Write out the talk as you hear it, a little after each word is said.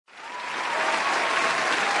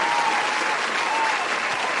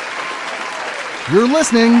You're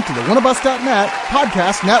listening to the oneofus.net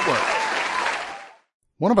podcast network.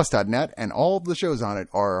 Oneofus.net and all of the shows on it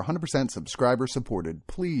are 100% subscriber supported.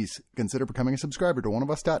 Please consider becoming a subscriber to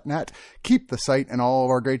oneofus.net. Keep the site and all of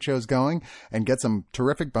our great shows going and get some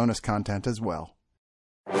terrific bonus content as well.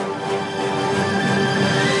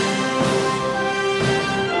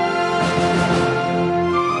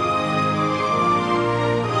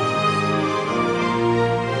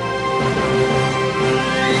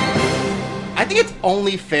 I think it's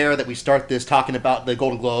only fair that we start this talking about the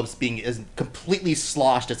Golden Globes being as completely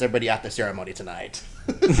sloshed as everybody at the ceremony tonight.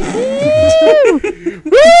 Woo,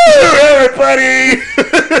 everybody!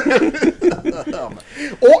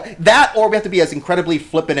 or we have to be as incredibly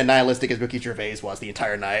flippant and nihilistic as Ricky Gervais was the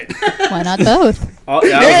entire night. Why not both? Oh,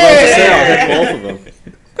 yeah, I was about to say, I'll hit both of them.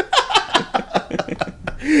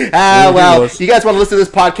 Well, you guys want to listen to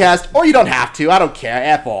this podcast, or you don't have to. I don't care.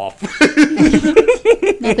 F off.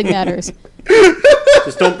 Nothing matters.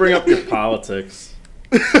 Just don't bring up your politics.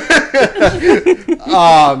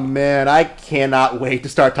 Oh, man. I cannot wait to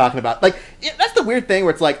start talking about... that's the weird thing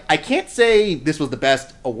where it's like, I can't say this was the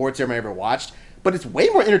best award ceremony I ever watched, but it's way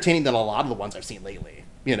more entertaining than a lot of the ones I've seen lately.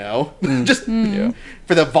 You know?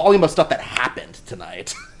 For the volume of stuff that happened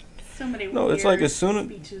tonight. So many it's like as soon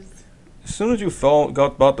speeches. as you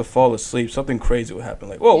got about to fall asleep, something crazy would happen.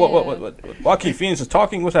 Like, whoa, what? Joaquin Phoenix is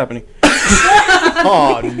talking? What's happening?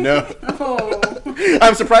 Oh, no. Oh.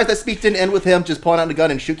 I'm surprised that speech didn't end with him just pulling out a gun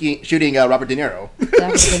and shooting Robert De Niro.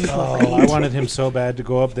 That would've been great. I wanted him so bad to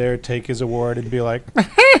go up there, take his award, and be like... and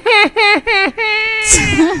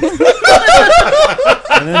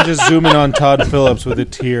then just zoom in on Todd Phillips with a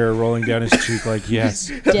tear rolling down his cheek like,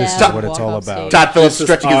 yes, this is what it's all about. Todd Phillips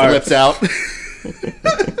stretching his lips out.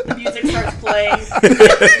 Music starts playing.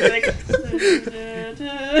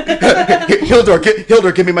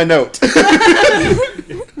 Hildur, give me my note.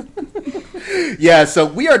 Yeah, so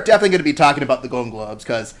we are definitely going to be talking about the Golden Globes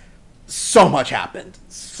because so much happened.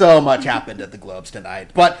 So much happened at the Globes tonight.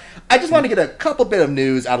 But I just want to get a couple bit of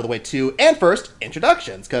news out of the way, too. And first,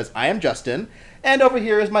 introductions, because I am Justin, and over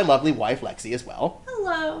here is my lovely wife, Lexi, as well.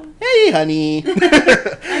 Hello. Hey, honey.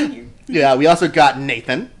 I'm here. Yeah, we also got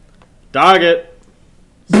Nathan. Dog it.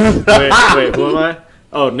 Wait, who am I?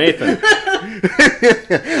 Oh, Nathan.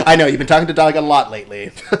 I know, you've been talking to Dog a lot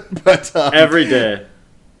lately. But Every day.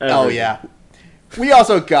 Oh, yeah. We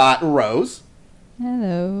also got Rose.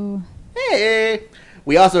 Hello. Hey.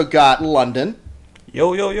 We also got London.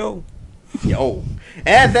 Yo. Yo.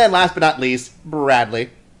 And then last but not least, Bradley.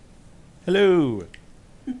 Hello.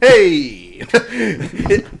 Hey.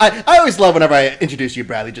 I always love whenever I introduce you,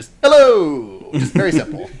 Bradley. Just, hello. Just very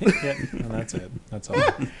simple. Yeah, and that's it. That's all.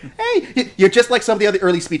 Hey, you're just like some of the other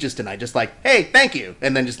early speeches tonight. Just like, hey, thank you.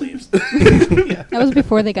 And then just leaves. That was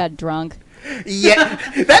before they got drunk. Yeah.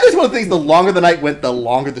 That is one of the things, the longer the night went, the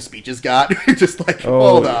longer the speeches got. Just like,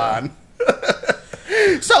 hold on.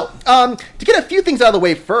 So, to get a few things out of the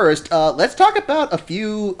way first, let's talk about a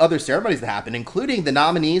few other ceremonies that happened, including the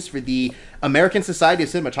nominees for the American Society of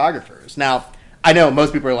Cinematographers. Now, I know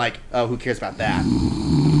most people are like, oh, who cares about that?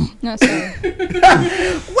 No, sorry.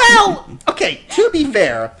 Well, okay, to be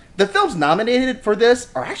fair, the films nominated for this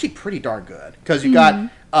are actually pretty darn good. Because you got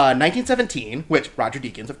 1917, which, Roger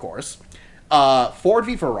Deakins, of course. Ford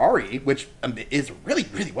v. Ferrari, which is really,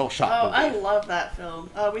 really well shot. Oh, movie. I love that film.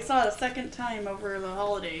 We saw it a second time over the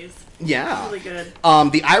holidays. Yeah. It's really good.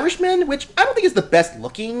 The Irishman, which I don't think is the best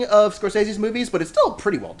looking of Scorsese's movies, but it's still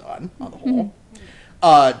pretty well done on the whole.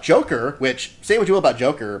 Joker, which, say what you will about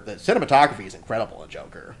Joker, the cinematography is incredible in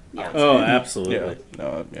Joker. Yeah. Oh, absolutely.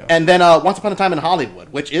 Yeah. And then Once Upon a Time in Hollywood,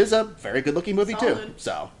 which is a very good looking movie too.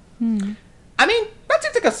 So, I mean, that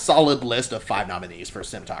seems like a solid list of 5 nominees for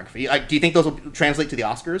cinematography. Do you think those will translate to the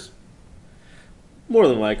Oscars? More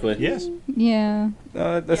than likely. Yes. Yeah.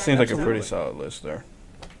 That seems like a pretty solid list there.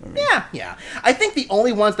 I mean, Yeah. I think the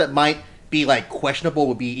only ones that might be like questionable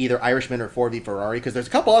would be either Irishman or Ford v Ferrari, because there's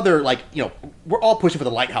a couple other, like, you know, we're all pushing for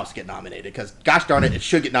The Lighthouse to get nominated, because gosh darn it, it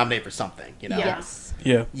should get nominated for something, you know? Yes.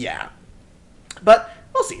 Yeah. But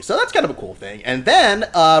we'll see. So that's kind of a cool thing. And then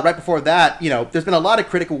right before that, you know, there's been a lot of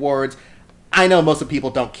critic awards. I know most of the people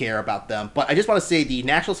don't care about them, but I just want to say the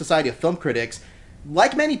National Society of Film Critics,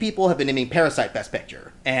 like many people, have been naming Parasite Best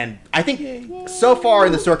Picture. And I think so far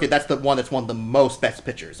in the circuit, that's the one that's won the most Best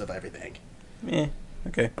Pictures of everything.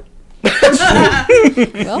 Okay.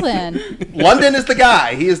 Well then. London is the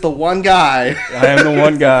guy. He is the one guy. I am the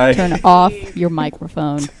one guy. Turn off your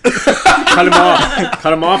microphone. Cut him off.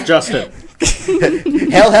 Cut him off, Justin.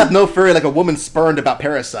 Hell hath no fury like a woman spurned about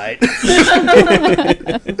Parasite.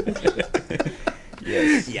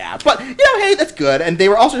 Yes. Yeah, but hey, that's good. And they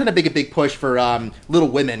were also trying to make a big push for Little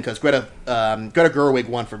Women because Greta Gerwig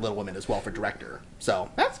won for Little Women as well for director. So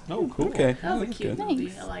that's Oh, cool. Okay. That was a That's cute good. movie.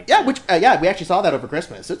 Thanks. I liked yeah, it. we actually saw that over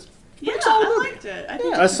Christmas. It's I liked it. I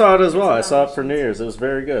think I saw it as well. I saw it for New Year's. It was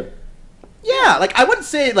very good. yeah, like I wouldn't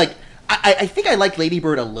say like I think I like Lady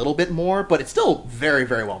Bird a little bit more, but it's still very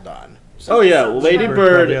very well done. So, Oh yeah, Lady Bird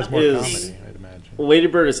Bird probably has more is comedy, I'd imagine. Lady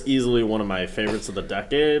Bird is easily one of my favorites of the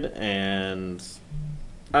decade, and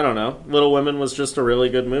I don't know. Little Women was just a really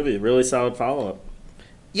good movie, really solid follow up.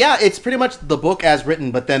 yeah, it's pretty much the book as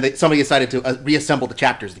written, but then somebody decided to reassemble the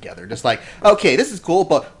chapters together. Just like, okay, this is cool,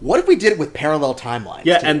 but what if we did it with parallel timelines?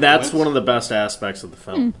 Yeah, too? and that's one of the best aspects of the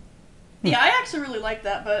film. Yeah, I actually really liked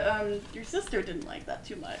that, but your sister didn't like that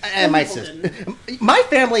too much. And Some my people sister, didn't. my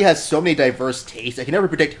family has so many diverse tastes. I can never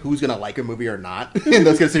predict who's gonna like a movie or not in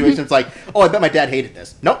those kind of situations. It's like, oh, I bet my dad hated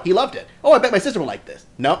this. Nope, he loved it. Oh, I bet my sister will like this.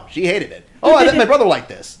 Nope, she hated it. Oh, I bet my brother will like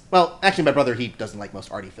this. Well, actually, my brother, he doesn't like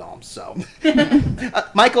most arty films. So,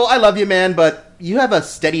 Michael, I love you, man, but you have a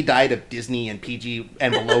steady diet of Disney and PG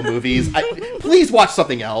and below movies. Please watch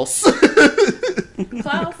something else.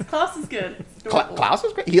 Klaus is good. It's adorable. Klaus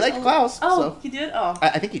was great. He liked Klaus. Oh, So. he did? Oh,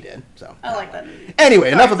 I think he did. So. I like that movie.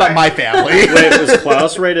 Anyway, enough about sorry. my family. Wait, was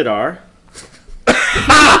Klaus rated R?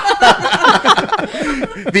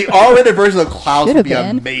 The R-rated version of Klaus would Should've be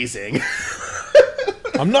been. amazing.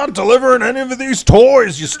 I'm not delivering any of these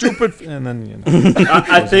toys, you stupid. And then, you know.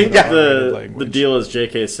 I think Yeah. the Language. deal is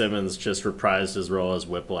J.K. Simmons just reprised his role as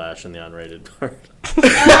Whiplash in the unrated part.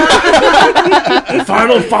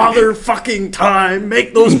 Final father fucking time,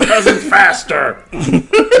 make those peasants faster.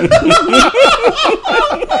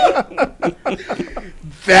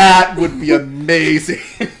 That would be amazing.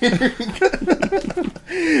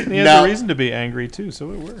 He has No. a reason to be angry, too,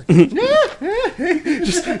 so it works.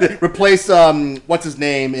 Just replace what's his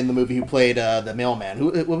name in the movie who played the mailman?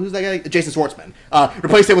 Who's that guy? Jason Schwartzman.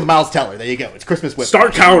 Replace him with Miles Teller. There you go. It's Christmas Whip.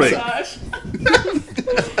 Start counting. Gosh.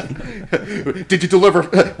 Did you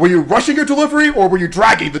deliver? Were you rushing your delivery or were you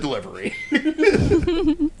dragging the delivery? I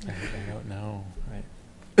don't know.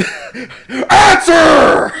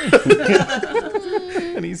 Answer!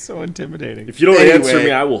 And he's so intimidating. If you don't Anyway. answer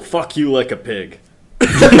me, I will fuck you like a pig. Or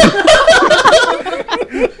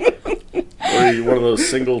are you one of those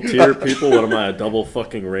single tier people? What am I, a double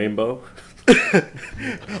fucking rainbow?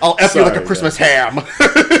 I'll F you like a Sorry, Christmas ham.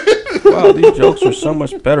 Wow, these jokes are so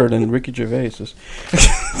much better than Ricky Gervais's.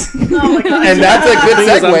 Oh my god. And that's a good The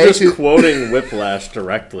thing is, I'm segue just to. quoting Whiplash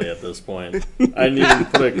directly at this point. I need to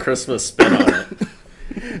put a Christmas spin on it.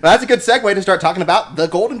 That's a good segue to start talking about the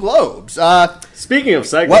Golden Globes. Speaking of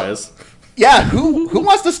segues, Yeah, who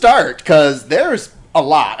wants to start? Because there's a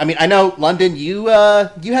lot. I mean, I know London. You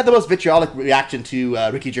had the most vitriolic reaction to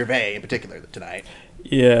Ricky Gervais in particular tonight.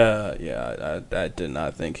 Yeah, I did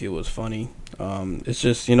not think he was funny. It's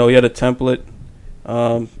just, he had a template,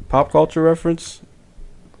 pop culture reference,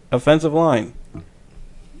 offensive line,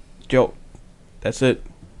 joke. That's it.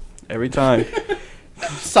 Every time.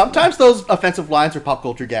 Sometimes those offensive lines or pop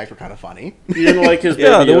culture gags were kind of funny. you didn't like his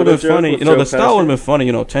Yeah, Baby they would Yoda have been joke funny. with The Joe style would have Pesci?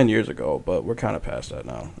 been funny, 10 years ago, but we're kind of past that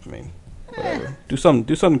now. I mean, whatever. Do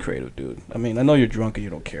something creative, dude. I mean, I know you're drunk and you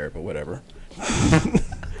don't care, but whatever.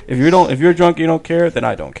 If you're drunk and you don't care, then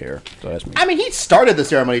I don't care. So that's me. I mean, he started the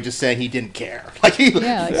ceremony just saying he didn't care. Like, he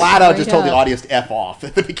Yeah, like, flat out just straight told the up. audience to F off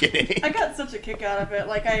at the beginning. I got such a kick out of it.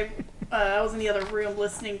 Like I was in the other room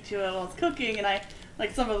listening to it while I was cooking, and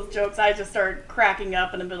like some of those jokes, I just started cracking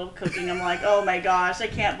up in the middle of cooking. I'm like, oh my gosh, I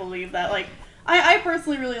can't believe that. Like, I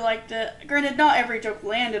personally really liked it. Granted, not every joke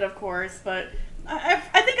landed, of course, but I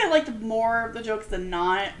think I liked more of the jokes than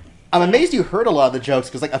not. I'm amazed you heard a lot of the jokes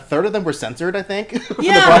because like a third of them were censored, I think. from the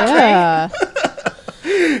Yeah. broadcast.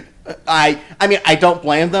 Yeah. I mean, I don't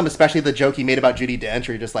blame them, especially the joke he made about Judi Dench,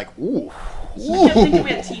 where you're just like, ooh. I kept thinking we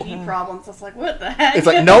had TV problems. I was like, what the heck? It's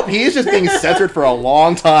like, nope, he is just being censored for a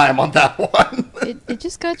long time on that one. It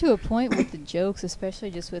just got to a point with the jokes,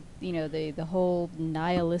 especially just with, the whole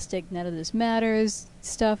nihilistic, none of this matters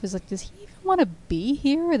stuff. Is like, does he even want to be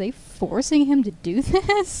here? Are they forcing him to do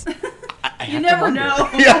this? I You have to never wonder. know.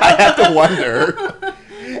 Yeah, I have to wonder.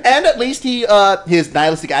 And at least his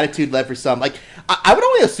nihilistic attitude led for some. Like, I would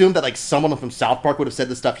only assume that like someone from South Park would have said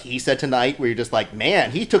the stuff he said tonight, where you're just like,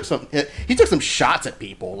 man, he took some shots at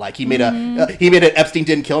people. Like he made an Epstein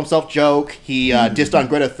didn't kill himself joke. He dissed on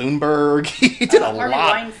Greta Thunberg. He did a Harvey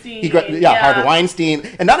lot. Weinstein, Yeah, yeah. Harvey Weinstein,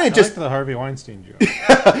 and not only I just like the Harvey Weinstein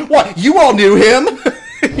joke. what you all knew him.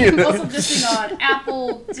 You know? Also dissing on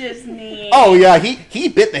Apple, Disney. Oh yeah, he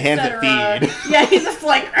bit the hands that etc. feed. Yeah, he's just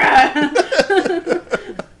like. I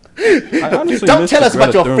honestly Don't missed tell the us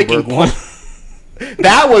about Greta your freaking Thunberg one.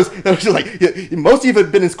 That was just like most of you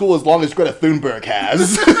have been in school as long as Greta Thunberg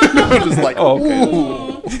has. Just like,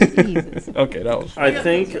 Oh, okay. Jesus. Okay, that was. I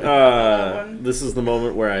think this is the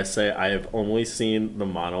moment where I say I have only seen the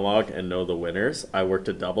monologue and know the winners. I worked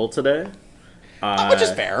a double today. which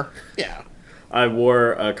is fair. Yeah. I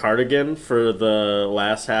wore a cardigan for the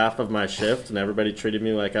last half of my shift, and everybody treated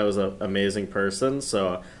me like I was an amazing person.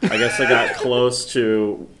 So I guess I got close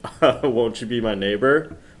to "Won't You Be My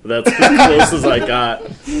Neighbor?" But that's as close as I got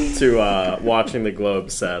to watching the Globe.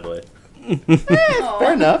 Sadly,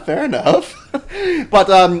 Fair enough. But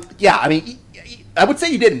yeah, I mean, I would say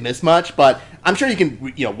you didn't miss much, but I'm sure you can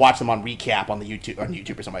watch them on recap on YouTube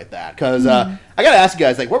or something like that. Because I gotta ask you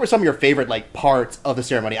guys, like, what were some of your favorite like parts of the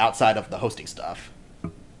ceremony outside of the hosting stuff?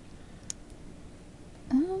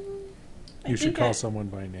 You should call someone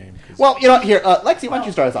by name. Well, here, Lexi, why don't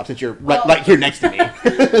you start us off since you're right here next to me?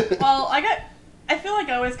 Well, I feel like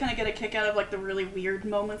I always kind of get a kick out of like the really weird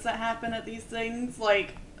moments that happen at these things,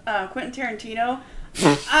 like Quentin Tarantino.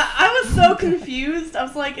 I was so confused. I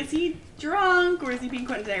was like, is he drunk or is he being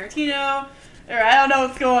Quentin Tarantino? Or I don't know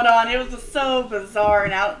what's going on. It was just so bizarre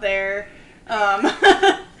and out there. And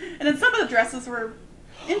then some of the dresses were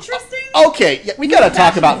interesting. Okay, yeah, we gotta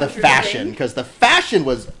talk about the Fashion was fashion, interesting. because the fashion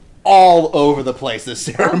was all over the place this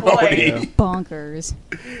ceremony. Bonkers.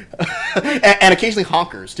 and occasionally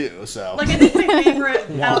honkers, too, so. Like, I think my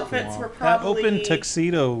favorite outfits were That probably... open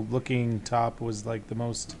tuxedo-looking top was like the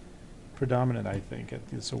most predominant, I think, at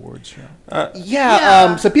this awards show.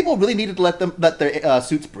 Yeah. So people really needed to let their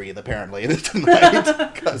suits breathe, apparently,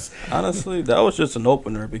 tonight. 'Cause Honestly, that was just an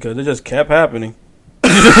opener because it just kept happening.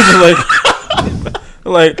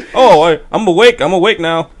 like, oh, I'm awake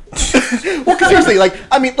now. well, 'cause seriously, like,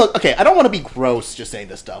 I mean, look, okay, I don't want to be gross just saying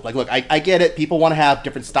this stuff. Like, look, I get it. People want to have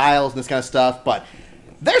different styles and this kind of stuff, but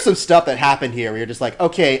there's some stuff that happened here where you're just like,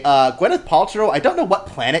 okay, Gwyneth Paltrow, I don't know what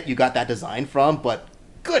planet you got that design from, but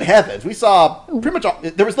good heavens, we saw pretty much all,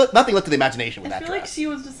 there was nothing left to the imagination with I that feel like dress. she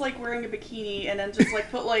was just like wearing a bikini and then just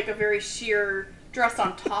like put like a very sheer dress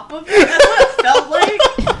on top of it. That's what it felt like.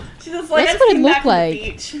 She just like That's I just what it came looked back from the like.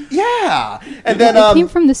 beach. Yeah, and then They came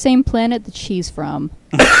from the same planet that she's from.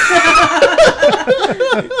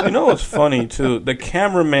 You know what's funny too? The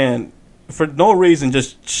cameraman, for no reason,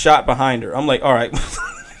 just shot behind her. I'm like, all right.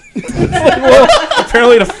 Well,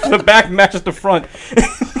 apparently the back matches the front.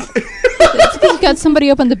 It's because you got somebody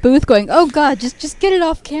up in the booth going, "Oh God, just get it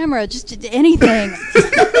off camera, just anything."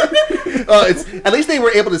 it's at least they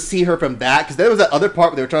were able to see her from that, because there was that other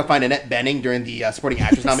part where they were trying to find Annette Bening during the supporting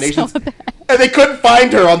actress nominations, and they couldn't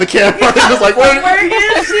find her on the camera. They're just like, Where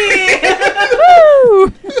is she?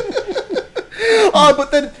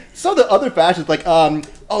 But then some of the other fashions, like,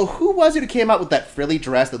 who was it who came out with that frilly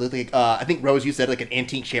dress that looked like, I think, Rose, you said, like an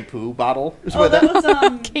antique shampoo bottle? Or Oh, something like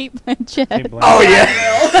that was Kate Blanchett. Kate Blanchett. Oh,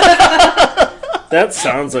 yeah. that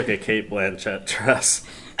sounds like a Kate Blanchett dress.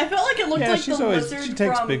 I felt like it looked Yeah, like the lizard she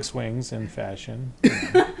takes from. big swings in fashion. I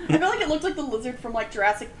felt like it looked like the lizard from like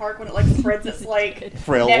Jurassic Park when it like spreads its like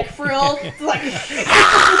Frill. neck frill. It's like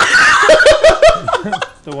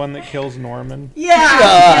The one that kills Norman.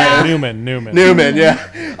 yeah. Newman, yeah.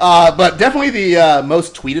 But definitely the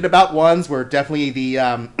most tweeted about ones were definitely the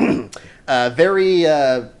very...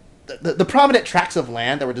 The prominent tracts of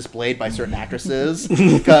land that were displayed by certain actresses.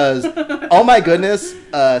 Because, oh my goodness,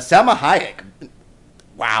 Salma Hayek.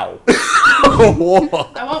 Wow. Whoa.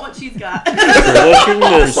 I want what she's got. Looking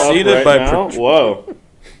this up Preceded right by now. Whoa.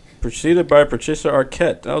 Preceded by Patricia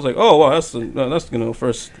Arquette. I was like, oh wow, that's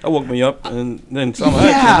first. That woke me up, and then somehow.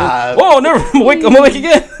 Yeah. Whoa, never. I'm awake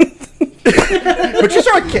again.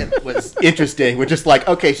 Patricia Arquette was interesting. We're just like,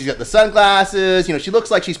 okay, she's got the sunglasses. She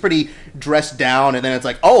looks like she's pretty dressed down, and then it's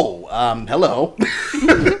like, oh, hello.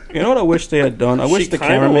 You know what I wish they had done? I wish She the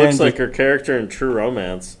kind of cameraman. looks like her character in True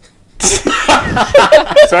Romance.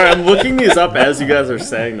 Sorry, I'm looking these up as you guys are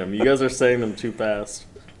saying them. You guys are saying them too fast.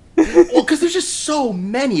 Well, because there's just so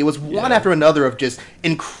many. It was one after another of just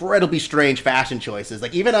incredibly strange fashion choices.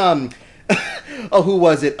 Like even who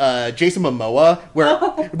was it? Jason Momoa. Where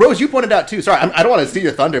Rose, you pointed out too. Sorry, I don't want to steal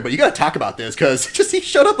your thunder, but you got to talk about this because he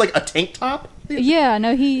showed up like a tank top. Yeah,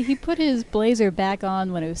 no, he put his blazer back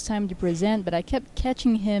on when it was time to present, but I kept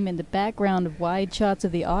catching him in the background of wide shots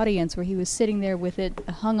of the audience where he was sitting there with it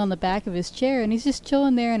hung on the back of his chair, and he's just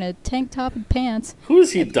chilling there in a tank top and pants. Who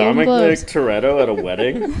is he, With golden Dominic gloves. Toretto at a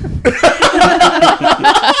wedding?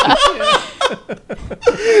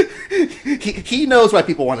 He knows why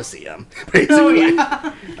people want to see him. Basically.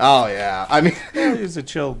 Oh yeah. I mean, He's a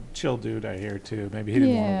chill dude, I hear, too. Maybe he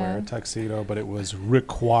didn't want to wear a tuxedo, but it was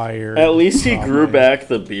required. At least he grew Probably. back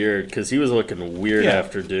the beard, because he was looking weird Yeah.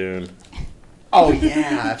 after Dune. Oh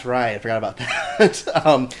yeah, that's right. I forgot about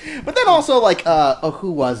that. But then also like,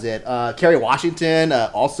 who was it? Kerry Washington.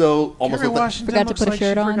 Also, almost Kerry looked like, Washington Forgot to looks put a like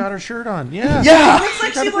shirt she on. forgot her shirt on. Yeah. yeah. Looks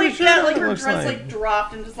like Gotta she put a like shirt yeah, on, like it her looks dress like. like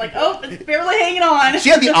dropped and just like, oh, it's barely hanging on. She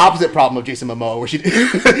had the opposite problem of Jason Momoa, where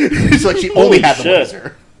she's like she only had the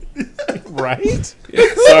shit. blazer. Right?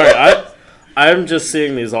 Sorry, I'm just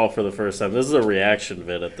seeing these all for the first time. This is a reaction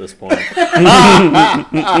vid at this point. I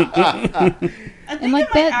think And like in my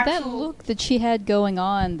that actual- look that she had going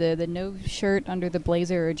on, the no shirt under the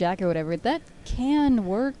blazer or jacket or whatever, that can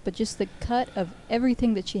work, but just the cut of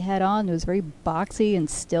everything that she had on was very boxy and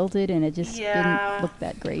stilted, and it just Yeah. didn't look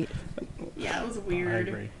that great. Yeah, it was I weird.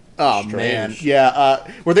 agree. Oh man, yeah.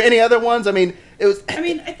 Were there any other ones? I mean, it was. I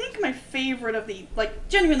mean, I think my favorite of the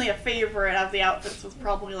genuinely a favorite of the outfits was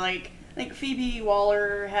probably I think Phoebe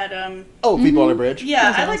Waller had Oh, Phoebe Waller-Bridge. yeah,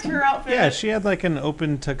 That's I liked awesome. her outfit. Yeah, she had like an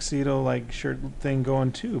open tuxedo like shirt thing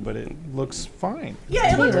going too, but it looks fine.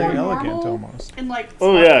 Yeah, it looked very more elegant normal almost. and like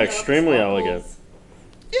Oh, sparkly, yeah, with extremely sparkles. elegant.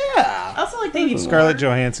 Yeah. I also like Amy Scarlett Poehler.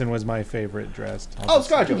 Johansson was my favorite dressed. I'll Oh, just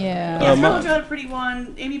say. Scarlett Johansson. Yeah. Yeah, my- Scarlett had a pretty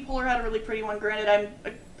one. Amy Poehler had a really pretty one. Granted,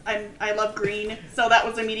 I love green, so that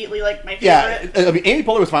was immediately like my Yeah, favorite. I mean, Amy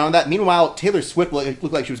Poehler was fine on that. Meanwhile, Taylor Swift looked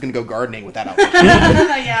like she was going to go gardening with that outfit.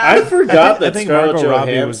 Yeah. I forgot I that think Scarlett Margot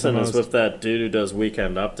Robbie was the Johansson is most- with that dude who does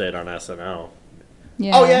Weekend Update on SNL.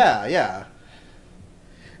 Yeah. Oh yeah.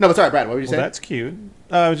 No, but sorry, Brad. What were you Well, saying? that's cute.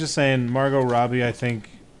 I was just saying, Margot Robbie, I think,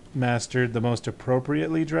 mastered the most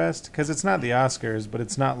appropriately dressed because it's not the Oscars, but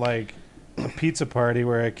it's not like a pizza party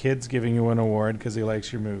where a kid's giving you an award because he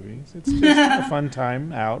likes your movies. It's just a fun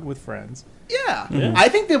time out with friends. Yeah. Yeah. I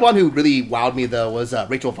think the one who really wowed me though was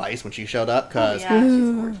Rachel Weisz when she showed up Oh, because yeah,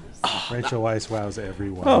 she's gorgeous. Rachel Weisz wows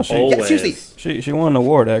everyone. Oh, she, Always. seriously. she won an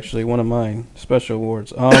award, actually, one of mine, special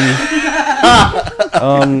awards.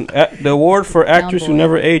 The award for actress who boy.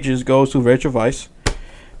 never ages goes to Rachel Weisz.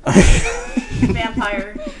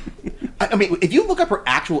 Vampire. I mean, if you look up her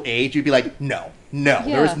actual age, you'd be like, no, Yeah.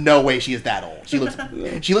 there's no way she is that old. She looks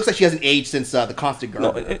like she hasn't aged since the Constant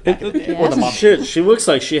No, Gardener it- back in the it- day, Yeah. or the Mummy, Shit, she looks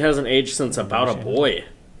like she hasn't aged since About a Boy.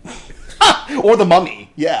 or the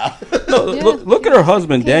Mummy. Yeah. No, Yeah, look at her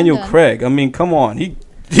husband, okay, Daniel done. Craig. I mean, come on,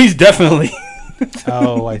 he's definitely.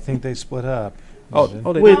 Oh, I think they split up. Oh,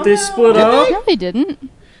 they Wait, did. they split Did up? No, they didn't.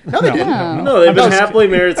 No, they didn't. No. No, they've been No, happily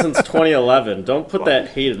married since 2011. Don't put that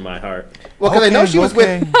hate in my heart. Well, because I know Okay, she was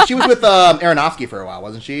okay. with Aronofsky for a while,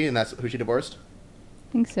 wasn't she? And that's who she divorced.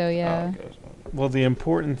 I think so, yeah. Well, the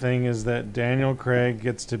important thing is that Daniel Craig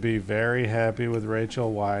gets to be very happy with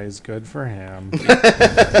Rachel Weisz. Good for him.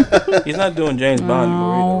 He's not doing James Bond No.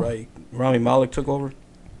 anymore either, right? Rami Malek took over.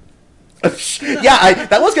 Yeah,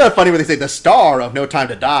 that was kind of funny when they say the star of No Time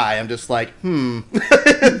to Die. I'm just like, Daniel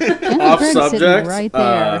Off Craig's sitting subject, right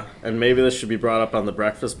there. and maybe this should be brought up on the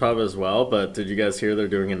Breakfast Pub as well, but did you guys hear they're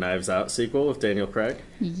doing a Knives Out sequel with Daniel Craig?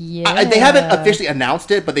 Yeah. They haven't officially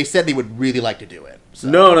announced it, but they said they would really like to do it. So.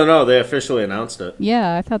 No, they officially announced it.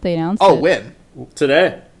 Yeah, I thought they announced Oh, it. when?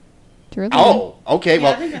 Today. Really? Oh, okay. Yeah, I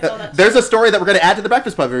Well, think I saw that there's a story that we're going to add to the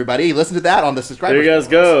Breakfast Pub, everybody. Listen to that on the subscriber. There you guys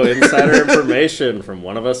go. Insider information from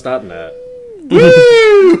oneofus.net.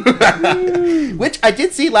 Which I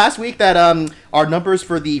did see last week that our numbers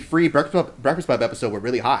for the free Breakfast Pub episode were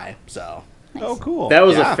really high. So, Oh, cool. That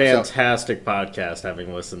was Yeah, a fantastic podcast,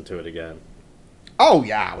 having listened to it again. oh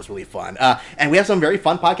yeah, it was really fun. And we have some very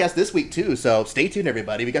fun podcasts this week too. So stay tuned,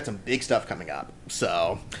 everybody. We got some big stuff coming up.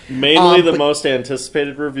 So, Mainly the but- most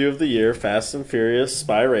anticipated review of the year, Fast and Furious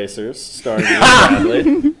Spy Racers, starring Ian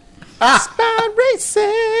Bradley. Spy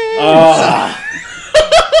Racing.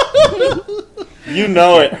 You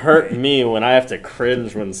know it hurt me when I have to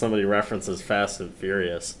cringe when somebody references Fast and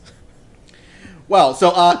Furious. Well,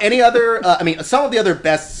 so any other? I mean, some of the other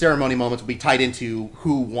best ceremony moments will be tied into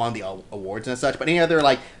who won the awards and such. But any other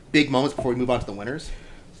like big moments before we move on to the winners?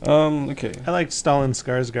 Okay. I liked Stalin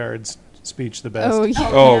Skarsgård's speech the best. Oh, yeah.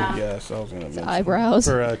 Oh, yeah. yes, I was going to mention. Eyebrows.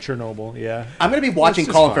 For Chernobyl, yeah. I'm going to be watching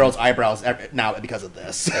just Colin fun. Farrell's eyebrows now because of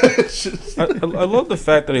this. I love the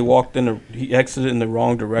fact that he exited in the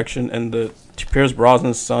wrong direction, and the Pierce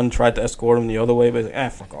Brosnan's son tried to escort him the other way, but he's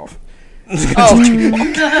like, fuck off. Pierce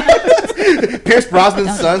Brosnan's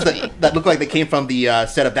Don't sons touch me. that look like they came from the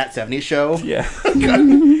set of That 70s Show. Yeah.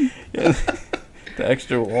 Yeah. The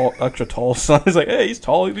extra tall son is like, hey, he's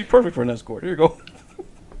tall, he'd be perfect for an escort. Here you go.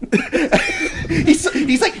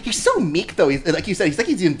 He's so meek though. He's like you said,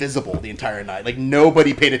 he's invisible the entire night. Like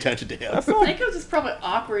nobody paid attention to him. Oh. I feel I like think it was just probably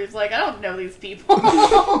awkward. He's like, I don't know these people.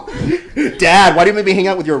 Dad, why do you make me hang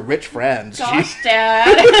out with your rich friends? Gosh,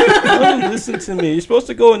 Dad. listen to me. You're supposed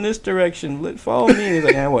to go in this direction. Follow me. And he's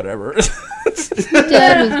like, whatever.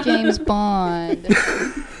 Dad was James Bond.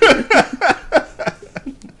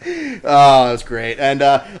 Oh, that's great. And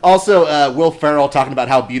also Will Ferrell talking about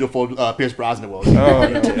how beautiful Pierce Brosnan was. Oh,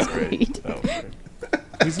 that was Great.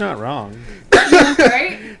 He's not wrong.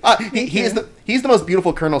 Right? He's the most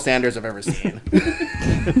beautiful Colonel Sanders I've ever seen.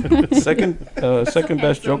 Second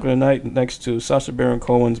best joke of the night, next to Sacha Baron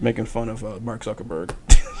Cohen's making fun of Mark Zuckerberg.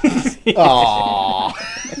 Aww.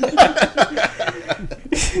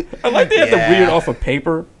 I like they had to read it off of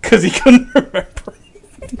paper because he couldn't remember.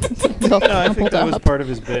 No, I think that was part of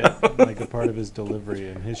his bit, like a part of his delivery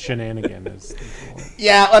and his shenanigan.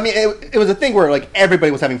 Yeah, I mean, it was a thing where like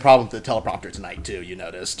everybody was having problems with the teleprompter tonight too. You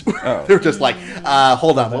noticed? Oh. They were just like,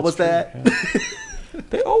 "Hold on, what was that?"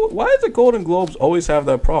 Yeah. Why does the Golden Globes always have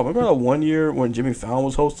that problem? Remember that one year when Jimmy Fallon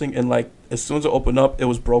was hosting and like as soon as it opened up, it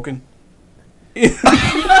was broken.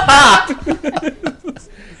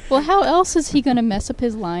 Well, how else is he going to mess up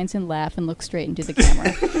his lines and laugh and look straight into the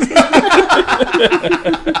camera?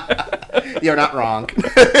 You're not wrong.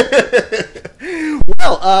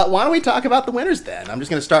 Well, why don't we talk about the winners then? I'm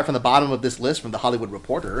just going to start from the bottom of this list from the Hollywood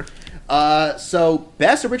Reporter. So,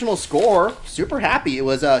 best original score, super happy. It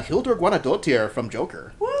was Hildur Guðnadóttir from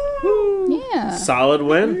Joker. Yeah. Solid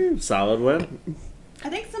win. Solid win. I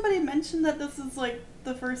think somebody mentioned that this is like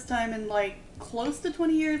the first time in like close to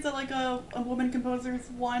 20 years that like a woman composer's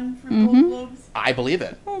won for the Golden Globes. I believe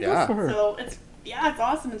it. Oh, Yeah. good for her. So it's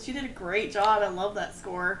awesome, and she did a great job. I love that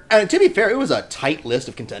score. And to be fair, it was a tight list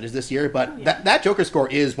of contenders this year, but that Joker score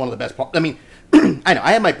is one of the best. I mean, I know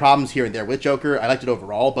I have my problems here and there with Joker. I liked it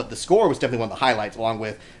overall, but the score was definitely one of the highlights, along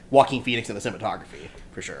with Joaquin Phoenix and the cinematography,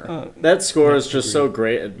 for sure. That score is just so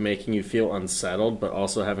great at making you feel unsettled, but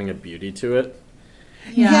also having a beauty to it.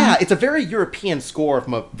 Yeah, it's a very European score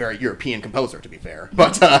from a very European composer, to be fair.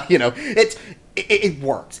 But, it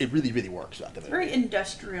works. It really, really works. It's very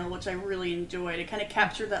industrial, which I really enjoyed. It kind of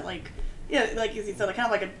captured that, like as you said, like, kind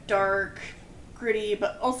of like a dark, gritty,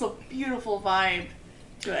 but also beautiful vibe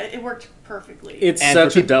to it. It worked perfectly. It's And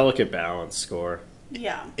such for a delicate balance score.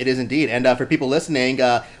 Yeah. It is indeed. And for people listening,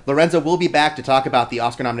 Lorenzo will be back to talk about the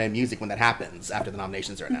Oscar-nominated music when that happens, after the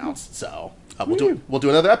nominations are announced. So we'll do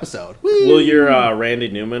another episode. Woo! Will your Randy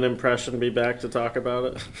Newman impression be back to talk about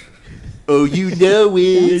it? Oh, you know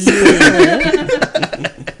it.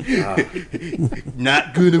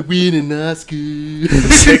 Not gonna win an Oscar.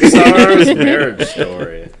 Pixar's Marriage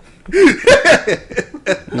Story.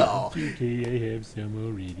 No. I have some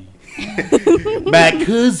already. My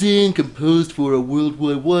cousin composed for a World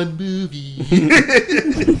War I movie.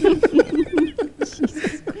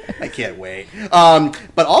 I can't wait.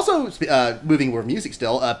 But also, moving with music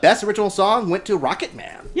still, best original song went to Rocket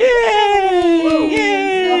Man. Yay!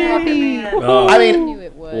 Love Rocket Man. Oh, I I mean, knew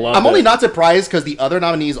it would. love I'm only it. not surprised because the other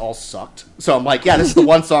nominees all sucked. So I'm like, yeah, this is the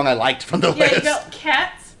one song I liked from the Yeah, list. you got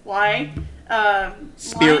Cats. Why?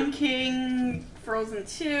 Spirit- Lion King, Frozen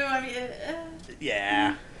 2. I mean,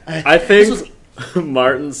 Yeah. I This was- think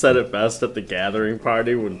Martin said it best at the gathering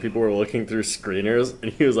party when people were looking through screeners,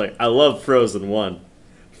 and he was like, I love Frozen 1.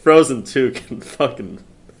 Frozen 2 can fucking...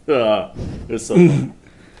 it was so fun.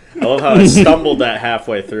 I love how I stumbled that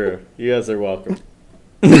halfway through. You guys are welcome.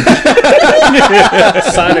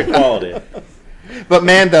 Sign of quality. But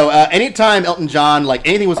man, though, anytime Elton John, like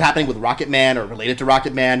anything was happening with Rocket Man or related to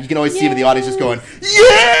Rocket Man, you can always see him in the audience just going,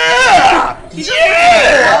 yeah!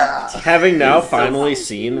 Yeah! Having now finally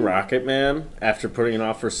seen Rocket Man after putting it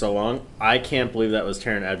off for so long, I can't believe that was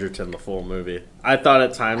Taron Egerton the full movie. I thought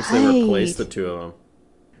at times they Right. replaced the two of them.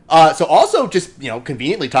 So also, just,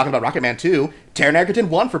 conveniently talking about Rocket Man 2, Taron Egerton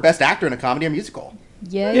won for Best Actor in a Comedy or Musical.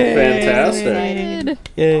 Yay! Fantastic. Excited.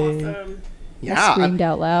 Yay. awesome. Yeah. I screamed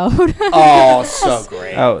out loud. Oh, so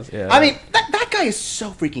great. Yeah. I mean, that guy is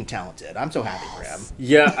so freaking talented. I'm so happy for him.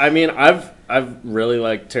 Yeah, I mean, I've really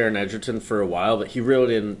liked Taron Egerton for a while, but he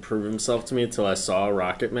really didn't prove himself to me until I saw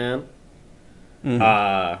Rocket Man.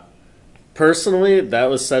 Personally, that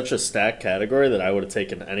was such a stacked category that I would have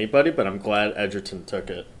taken anybody, but I'm glad Egerton took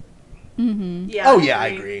it. Yeah. Oh, yeah, I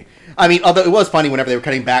agree. I mean, although it was funny whenever they were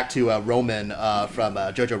cutting back to Roman from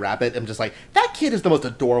Jojo Rabbit, I'm just like, that kid is the most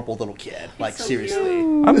adorable little kid. Like, so seriously.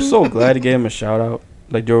 I'm so glad he gave him a shout out,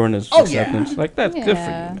 like during his Oh, yeah. acceptance. Like that's good for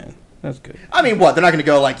Yeah. you, man. That's good. I mean, what? They're not going to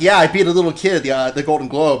go like, yeah, I beat a little kid at the Golden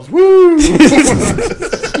Globes. Woo!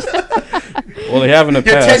 Well, they have in the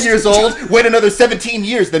You're past. 10 years old, wait another 17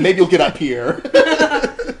 years, then maybe you'll get up here.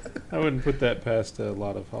 I wouldn't put that past a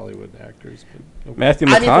lot of Hollywood actors. But okay. Matthew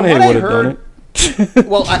I mean, from McConaughey what I would have done heard- it.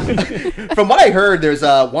 Well, from what I heard, there's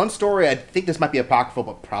one story, I think this might be apocryphal,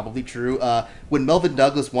 but probably true. When Melvin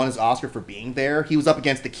Douglas won his Oscar for being there, he was up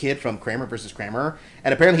against the kid from Kramer versus Kramer,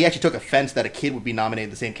 and apparently he actually took offense that a kid would be nominated in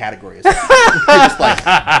the same category as him.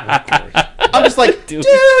 I'm just like, dude!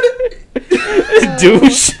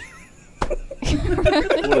 Douche.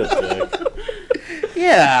 What a dick.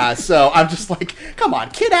 Yeah, so I'm just like, come on,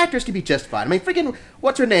 kid actors can be just fine. I mean, freaking,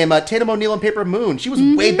 what's her name? Tatum O'Neal in Paper Moon. She was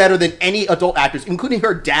way better than any adult actress, including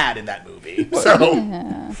her dad in that movie. So,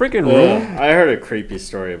 Freaking Room. I heard a creepy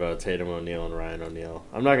story about Tatum O'Neal and Ryan O'Neal.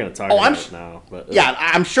 I'm not going to talk about it now. But yeah,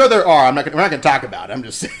 I'm sure there are. We're not going to talk about it. I'm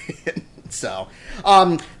just saying. So,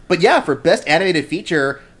 but yeah, for Best Animated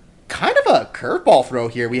Feature, kind of a curveball throw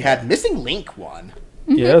here. We had Missing Link won.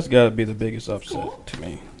 Yeah, that's got to be the biggest upset to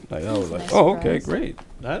me. Like, I was like, Nice oh, okay, surprise. great.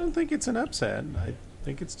 I don't think it's an upset. I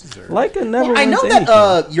think it's deserved. Leica never Well, I know wins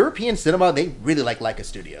that anything. European cinema, they really like Leica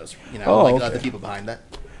Studios. You know, Oh, like okay. the people behind that.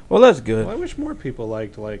 Well, that's good. Well, I wish more people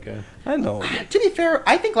liked Leica. I know. To be fair,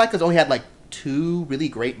 I think Leica's only had like 2 really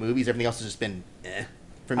great movies. Everything else has just been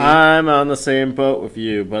for me. I'm on the same boat with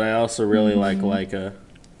you, but I also really like Leica.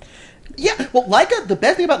 Yeah, well, Leica, the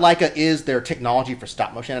best thing about Leica is their technology for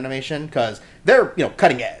stop motion animation, because they're,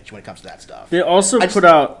 cutting edge when it comes to that stuff. They also I just- put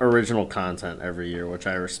out original content every year, which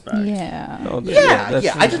I respect. Yeah. No, Yeah.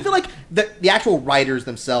 that's- I just feel like the actual writers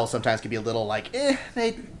themselves sometimes can be a little like,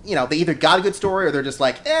 they either got a good story or they're just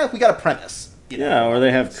like, we got a premise. Yeah, or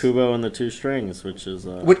they have Kubo and the Two Strings, which is...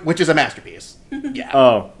 Which is a masterpiece. Yeah.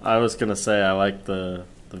 Oh, I was going to say I like the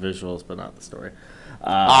visuals, but not the story.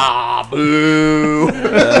 Boo!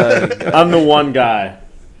 I'm the one guy.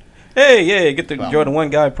 Hey, get the Jordan One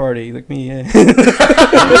Guy party. Look me in.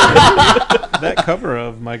 That cover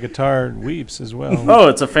of My Guitar Weeps as well. Oh,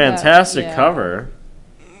 it's a fantastic Yeah. cover.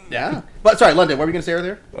 Yeah. But sorry, London, what were you going to say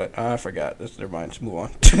earlier? But I forgot. Never mind. Just move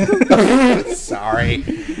on. Sorry.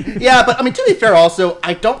 Yeah, but I mean, to be fair, also,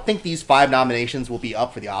 I don't think these 5 nominations will be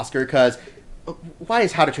up for the Oscar because why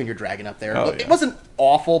is How to Train Your Dragon up there? Oh, Look, yeah. it wasn't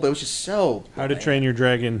awful, but it was just so. How to Train Your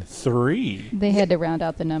Dragon 3. They had to round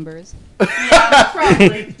out the numbers. Yeah,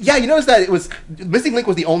 probably. Yeah, you notice that it was Missing Link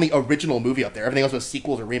was the only original movie up there. Everything else was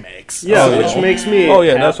sequels or remakes. Yeah, Oh, which yeah. makes me Oh,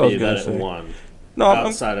 yeah, happy that's what I was that gonna it say. won. No, I'm,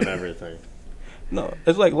 Outside of everything. no.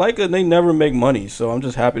 It's like Leica. They never make money, so I'm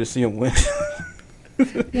just happy to see them win.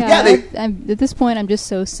 Yeah, they- I'm, at this point, I'm just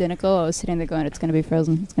so cynical. I was sitting there going, it's going to be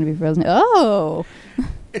Frozen. It's going to be Frozen. Oh!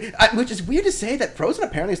 Which is weird to say that Frozen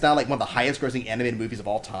apparently is now like one of the highest grossing animated movies of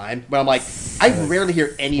all time. But I'm like, I rarely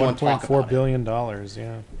hear anyone talk $1.4 about it. billion,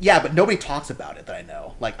 yeah. Yeah, but nobody talks about it that I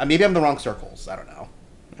know. Like, maybe I'm in the wrong circles. I don't know.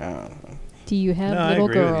 Do you have No, I little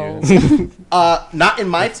agree with girls? you. Not in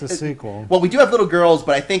my. It's a sequel. Well, we do have little girls,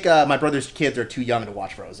 but I think my brother's kids are too young to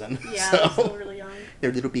watch Frozen. Yeah, So- they're still really young.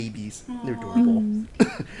 They're little babies. They're Aw. adorable.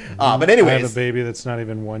 But I have anyways, a baby that's not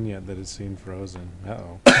even 1 yet that has seen Frozen.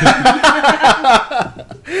 Uh-oh.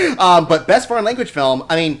 but best foreign language film.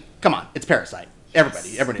 I mean, come on, it's Parasite.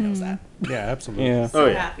 Everybody knows that. Yeah, absolutely. Yeah. So Oh,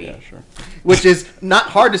 yeah. happy. Yeah, sure. Which is not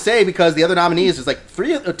hard to say because the other nominees is like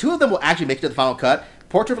 2 of them will actually make it to the final cut.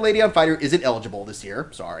 Portrait of a Lady on Fire isn't eligible this year.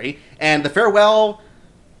 Sorry, and The Farewell.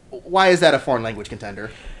 Why is that a foreign language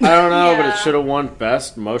contender? I don't know, but Yeah. it should have won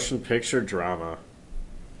Best Motion Picture Drama.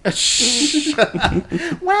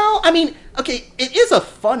 Well, I mean, okay, it is a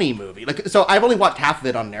funny movie. Like, so I've only watched half of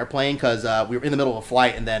it on an airplane because we were in the middle of a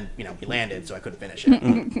flight and then we landed, so I couldn't finish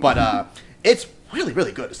it. But it's really,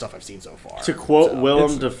 really good. The stuff I've seen so far. To quote So, Willem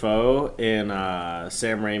it's- Dafoe in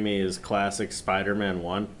Sam Raimi's classic Spider-Man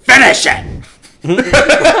 1, finish it.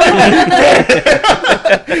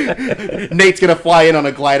 Nate's gonna fly in on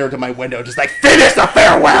a glider to my window, just like finish the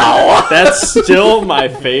farewell. that's still my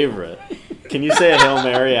favorite. Can you say a Hail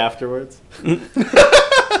Mary afterwards? Deliver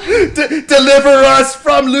us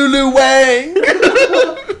from Lulu Wang.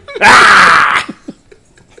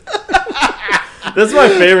 That's my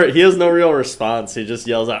favorite. He has no real response. He just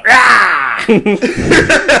yells out, "Ah!"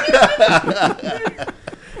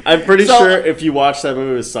 I'm pretty So- sure if you watch that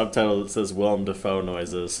movie with subtitles, it says Willem Dafoe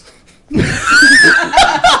noises.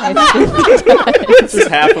 It's just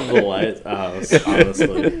half of the lighthouse,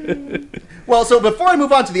 honestly. Well, so before I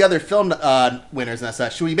move on to the other film winners and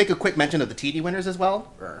such, should we make a quick mention of the TV winners as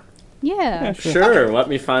well? Or? Yeah. Sure, let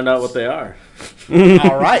me find out what they are.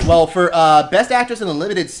 All right. Well, for Best Actress in a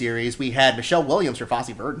Limited Series, we had Michelle Williams for Fosse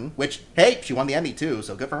Verdon, which, hey, she won the Emmy too,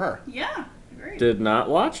 so good for her. Yeah, great. Did not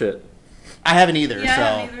watch it. I haven't either.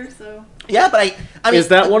 Yeah, so neither. So yeah, but I mean, Is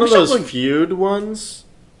that one of Michelle those Williams- feud ones?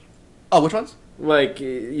 Oh, which ones? Like,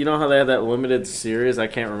 you know how they had that limited series? I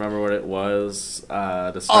can't remember what it was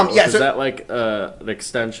to start with. yeah, Is so- that like an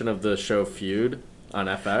extension of the show Feud on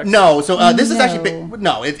FX? No. So this is No. actually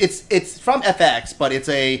no. It's from FX, but it's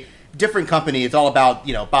a different company. It's all about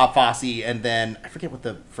Bob Fosse, and then I forget what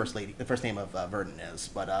the first name of Verdon is,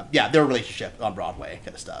 but yeah, their relationship on Broadway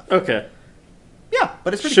kind of stuff. Okay. Yeah,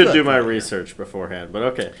 but it's pretty Should good. do my research beforehand, but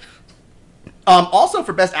okay. Also,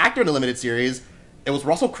 for Best Actor in a Limited Series, it was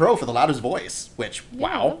Russell Crowe for the loudest voice, which, Yeah,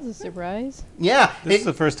 wow. that was a surprise. Yeah. This is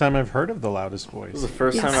the first time I've heard of the loudest It was voice. the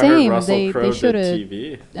first Yeah, time I heard same. Russell They Crowe showed did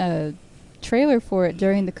TV. Trailer for it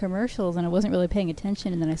during the commercials, and I wasn't really paying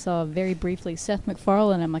attention. And then I saw very briefly Seth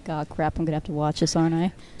MacFarlane. I'm like, oh crap, I'm gonna have to watch this, aren't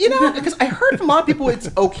I? You know, because I heard from a lot of people it's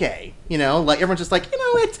okay. You know, like everyone's just like, you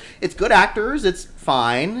know, it's good actors, it's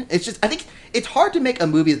fine. It's just I think it's hard to make a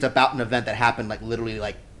movie that's about an event that happened like literally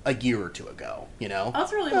like a year or two ago. You know? I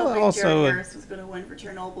was really Well, hoping also- Jared Harris was going to win for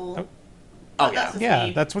Chernobyl. Oh. Oh, But that's just Yeah,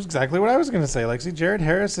 me. that's exactly what I was going to say. Like, see, Jared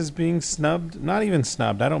Harris is being snubbed. Not even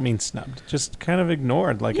snubbed. I don't mean snubbed. Just kind of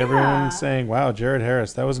ignored. Like, Yeah. everyone's saying, wow, Jared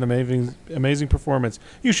Harris, that was an amazing performance.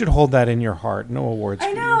 You should hold that in your heart. No awards I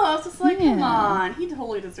for know. you. I was just like, come Yeah. on, he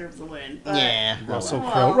totally deserves a win. But Yeah. Russell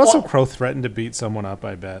well. Crowe. Well- Russell Crowe threatened to beat someone up,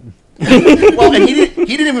 I bet. Well, and he didn't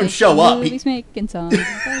even show up. Movies making songs.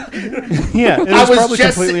 Yeah, it I was was probably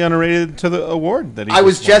just- completely unrelated to the award that he I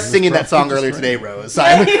was won. just It singing that probably song earlier just today, right. Rose. we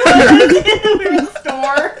were in the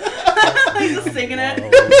store. He's just singing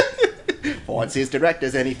it. Fawns his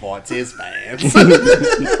directors and he fawns his fans.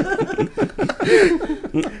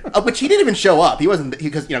 But he didn't even show up. He wasn't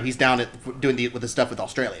because he's down at doing with the stuff with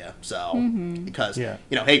Australia. So because Yeah.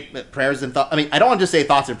 hey, prayers and thoughts. I mean, I don't want to just say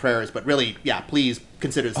thoughts and prayers, but really, yeah, please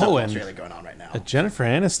consider the stuff Oh, in and- Australia going on right now. Jennifer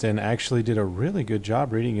Aniston actually did a really good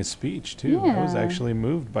job reading his speech, too. I was Yeah. actually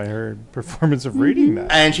moved by her performance of reading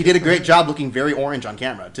that. And she did a great job looking very orange on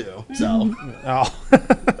camera too. So, Oh,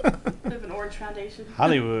 Bit of an orange foundation.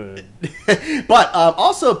 Hollywood. but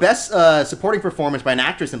also best supporting performance by an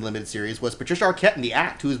actress in the limited series was Patricia Arquette in The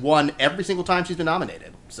Act, who's won every single time she's been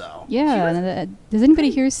nominated. So Yeah. Has anybody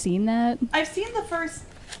here seen that? I've seen the first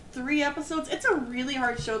 3 episodes. It's a really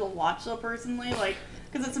hard show to watch, though, personally. Like,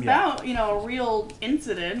 because it's about a real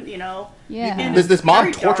incident. Yeah. And There's this mom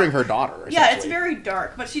very torturing dark. her daughter. Yeah, it's essentially. very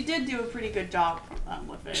dark, but she did do a pretty good job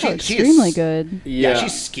with it. She- Extremely is- good. Yeah,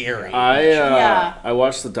 she's scary. Yeah. I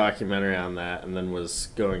watched the documentary on that and then was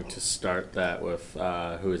going to start that with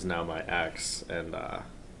who is now my ex, and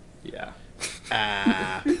yeah.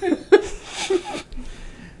 Ah.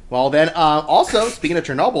 Well, then, also, speaking of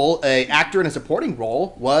Chernobyl, a actor in a supporting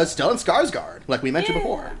role was Stellan Skarsgård, like we mentioned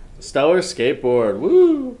before. Stellar skateboard,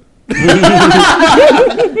 woo!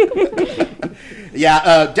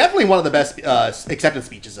 Yeah, definitely one of the best acceptance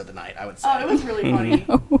speeches of the night, I would say. Oh, it was really funny.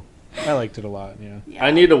 I liked it a lot, yeah. Yeah.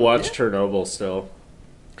 I need to watch Chernobyl still.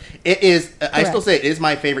 It is, I still Correct. say it is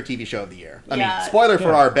my favorite TV show of the year. I mean, Yeah. spoiler for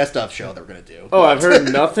Yeah. our best of show that we're going to do. Oh, I've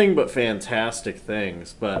heard nothing but fantastic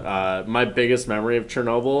things. But my biggest memory of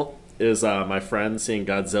Chernobyl is my friend seeing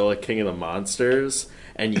Godzilla King of the Monsters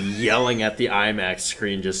and yelling at the IMAX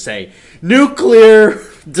screen, just saying, "Nuclear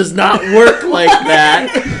does not work like that."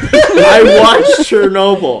 I watched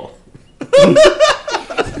Chernobyl.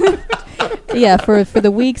 Yeah, for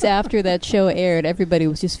the weeks after that show aired, everybody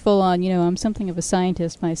was just full on, I'm something of a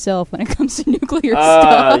scientist myself when it comes to nuclear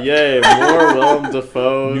Ah, stuff. yay! More Willem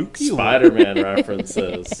Dafoe Nuclear. Spider-Man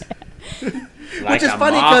references. Like Which is a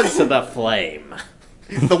funny moth 'cause- to the flame.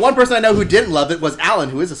 The one person I know who didn't love it was Alan,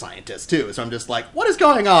 who is a scientist, too. So I'm just like, what is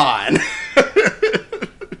going on?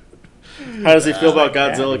 How does he feel about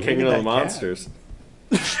cat. Godzilla You King hear of the that cat. Monsters?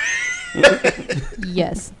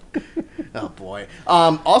 Yes. Oh, boy.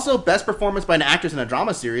 Also, best performance by an actress in a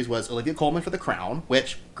drama series was Olivia Colman for The Crown,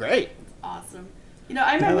 which, great. Awesome. I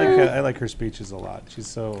I remember. like her speeches a lot. She's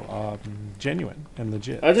so genuine and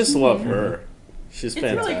legit. I just love her. She's It's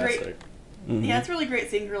really fantastic. great. Yeah, it's really great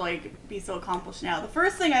seeing her be so accomplished now. The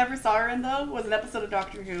first thing I ever saw her in though was an episode of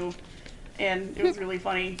Doctor Who, and it was really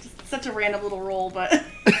funny. Just such a random little role, but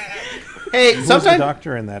Hey, Who was the sometimes...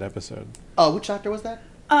 doctor in that episode? Oh, which doctor was that?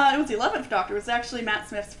 it was the 11th Doctor. It was actually Matt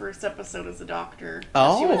Smith's first episode as a Doctor.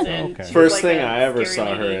 Oh, she was in. okay. She was First like thing a I ever scary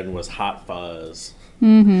saw her lady. in was Hot Fuzz.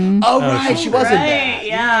 Mm-hmm. Oh, right, she was in right, that.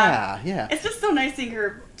 yeah. Yeah. It's just so nice seeing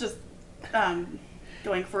her just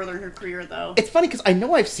going further in her career, though. It's funny because I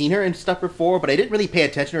know I've seen her in stuff before, but I didn't really pay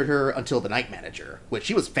attention to her until The Night Manager, which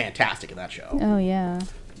she was fantastic in that show. Oh, yeah.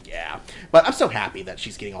 Yeah, but I'm so happy that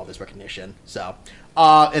she's getting all this recognition. So,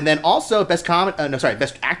 and then also best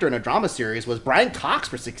actor in a drama series was Brian Cox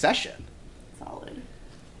for Succession. Solid.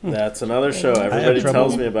 That's another show have everybody trouble-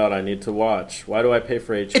 tells me about I need to watch. Why do I pay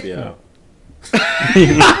for HBO? It's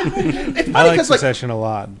I funny like because Succession a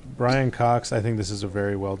lot. Brian Cox, I think this is a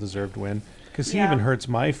very well-deserved win because he Yeah. even hurts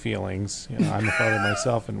my feelings. I'm a father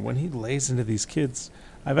myself, and when he lays into these kids,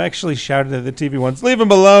 I've actually shouted at the TV once, "Leave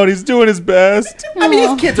him alone! He's doing his best." I mean,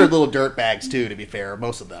 Aw. his kids are little dirtbags too. To be fair,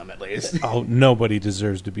 most of them at least. Oh, nobody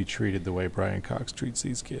deserves to be treated the way Brian Cox treats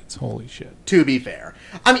these kids. Holy shit! To be fair,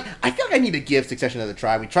 I mean, I feel like I need to give Succession another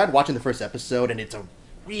try. We tried watching the first episode, and it's a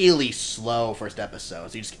really slow first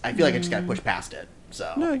episode. So I feel like I just gotta push past it.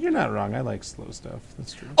 So No, you're not wrong. I like slow stuff.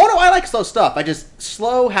 That's true. oh no, I like slow stuff. I just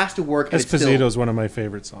slow has to work. And it's Esposito still, is one of my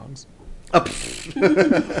favorite songs.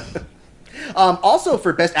 Also,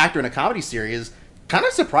 for best actor in a comedy series, kind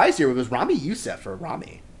of surprised here was Rami Youssef for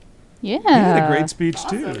Rami. Yeah. He had a great speech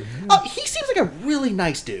too. He seems like a really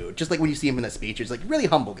nice dude. Just like when you see him in that speech, he's like a really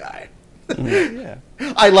humble guy. Yeah.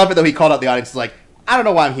 I love it though. He called out the audience. He's like, I don't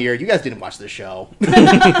know why I'm here. You guys didn't watch this show.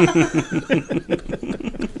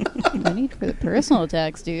 No need for the personal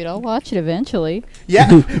attacks, dude. I'll watch it eventually. Yeah.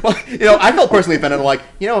 Well, I felt personally offended. I'm like,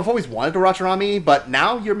 I've always wanted to watch Rami, but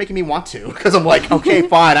now you're making me want to. Because I'm like, okay,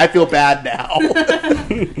 fine. I feel bad now.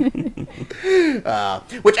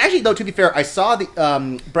 Which actually, though, to be fair, I saw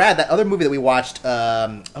the, Brad, that other movie that we watched,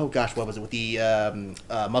 oh gosh, what was it? With the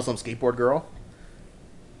Muslim skateboard girl?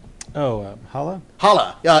 Oh, Hala?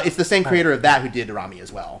 Hala. It's the same creator of that who did Rami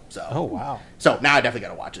as well. So. Oh, wow. So now I definitely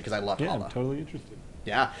got to watch it because I loved Yeah, Hala. I'm totally interested.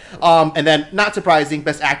 Yeah. And then, not surprising,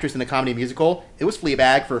 Best Actress in a Comedy Musical, it was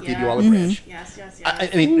Fleabag for Phoebe Yeah. Waller-Bridge. Yes. I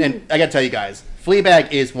mean, and I gotta tell you guys,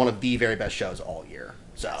 Fleabag is one of the very best shows all year.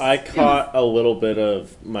 So I caught a little bit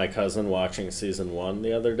of my cousin watching season 1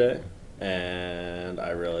 the other day, and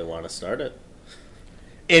I really want to start it.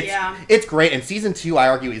 it's great, and season 2, I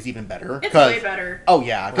argue, is even better. It's way better. Oh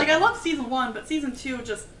yeah. Like I love season 1, but season 2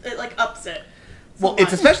 just ups it. Well,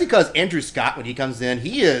 it's especially because Andrew Scott, when he comes in,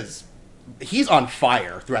 he's on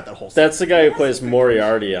fire throughout that whole season. That's the guy who plays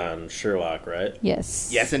Moriarty on Sherlock, right? Yes.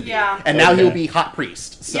 Yes, indeed. Yeah. And now Okay. he'll be Hot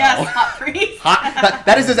Priest. So. Yes, hot priest.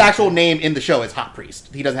 That is his actual name in the show. Is Hot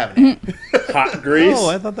Priest. He doesn't have a name. Hot Grease? Oh,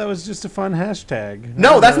 I thought that was just a fun hashtag.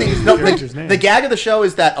 No, that's the character's name. the gag of the show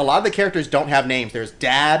is that a lot of the characters don't have names. There's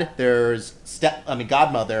Dad, there's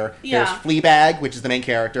Godmother, Yeah. there's Fleabag, which is the main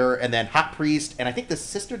character, and then Hot Priest, and I think the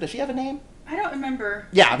sister, does she have a name? I don't remember.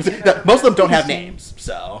 Yeah, most of them don't have names,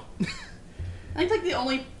 so. I think like the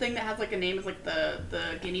only thing that has like a name is like the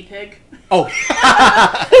guinea pig. Oh.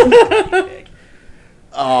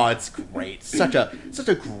 Oh, it's great. Such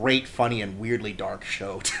a great, funny, and weirdly dark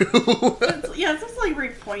show, too. It's just like very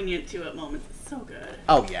poignant to it moments. It's so good.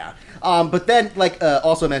 Oh, yeah. But then,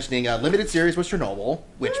 also mentioning limited series was Chernobyl,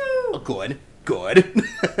 which, good.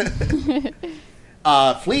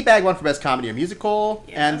 Fleabag won for Best Comedy or Musical,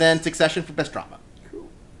 Yes. and then Succession for Best Drama.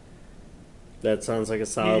 That sounds like a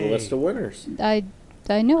solid Yay. list of winners.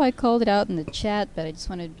 I know I called it out in the chat, but I just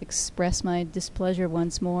want to express my displeasure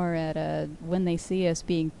once more at When They See Us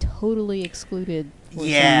being totally excluded. For some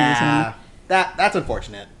Yeah. reason. That's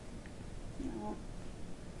unfortunate.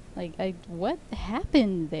 Like, what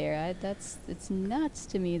happened there? It's nuts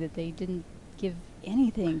to me that they didn't give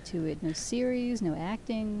anything to it. No series, no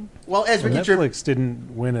acting. Well, as Well, Ricky Gervais, Netflix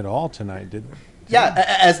didn't win at all tonight, did they?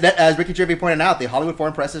 as Ricky Gervais pointed out, the Hollywood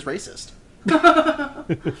Foreign Press is racist.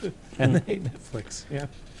 And they hate Netflix. Yeah.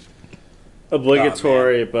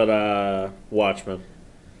 Obligatory, but Watchmen.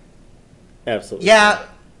 Absolutely. Yeah,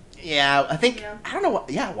 I think Yeah. I don't know.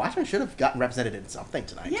 Watchmen should have gotten represented in something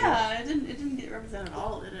tonight. Yeah, it didn't get represented at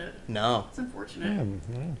all, did it? Too. No. It's unfortunate.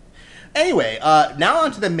 Yeah. Anyway, now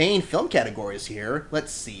on to the main film categories here.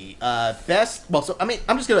 Let's see. Best. Well, so I mean,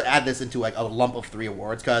 I'm just gonna add this into like a lump of 3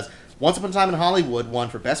 awards because Once Upon a Time in Hollywood won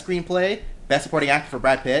for Best Screenplay, Best Supporting Actor for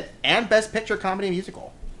Brad Pitt, and Best Picture Comedy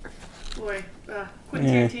Musical. Boy,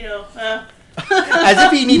 Quentin Yeah. Tarantino. As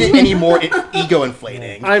if he needed any more ego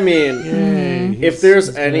inflating. I mean, Yay, if there's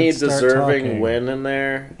he's any gonna start deserving talking. win in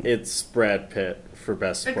there, it's Brad Pitt for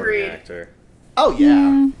Best Supporting Agreed. Actor. Oh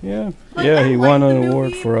yeah. Yeah, Like, yeah, I he like won the an movie,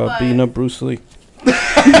 award for but- beating up Bruce Lee.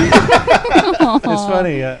 It's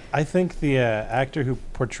funny. I think the actor who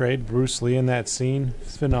portrayed Bruce Lee in that scene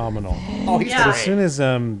is phenomenal. Oh, he's Yeah. As soon great. as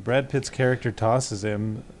Brad Pitt's character tosses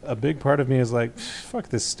him, a big part of me is like, fuck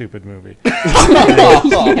this stupid movie.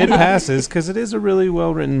 It passes because it is a really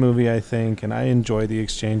well-written movie, I think, and I enjoy the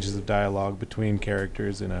exchanges of dialogue between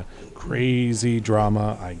characters in a crazy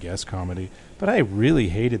drama, I guess, comedy. But I really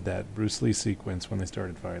hated that Bruce Lee sequence when they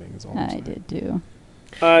started fighting. Is all I'm I saying. did too.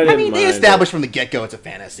 I I didn't mean, they mind established it. from the get-go it's a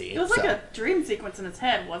fantasy. It was like so. a dream sequence in his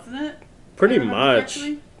head, wasn't it? Pretty If I remember much.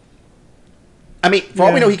 correctly? I mean, for all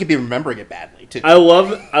we Yeah. know, he could be remembering it badly too. I love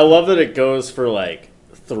that it goes for like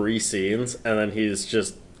 3 scenes, and then he's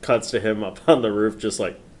just cuts to him up on the roof, just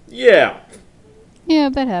like, yeah. Yeah,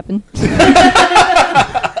 that happened.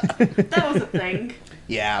 That was a thing.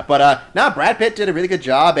 Yeah, but Brad Pitt did a really good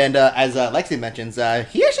job, and as Lexi mentions,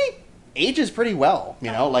 he actually ages pretty well.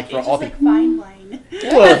 You know, like for It's all just the like fine line.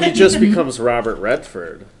 Well, he just becomes Robert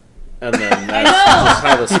Redford, and then that's just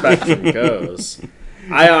how the spectrum goes.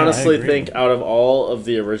 I honestly agree. think out of all of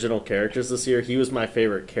the original characters this year, he was my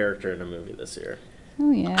favorite character in a movie this year.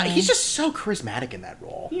 Oh yeah. He's just so charismatic in that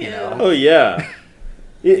role. You Yeah. know? Oh yeah.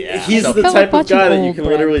 He's So- the Felt type like of guy watching that you old can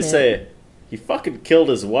Brad literally Pitt. say he fucking killed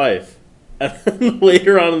his wife, and then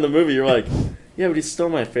later on in the movie you're like, yeah, but he's still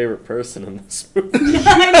my favorite person in this movie.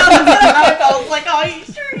 I know, that's how I felt. Like, oh, you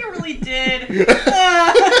sure you really did?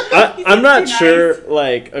 I'm not too sure, nice.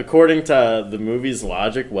 like, according to the movie's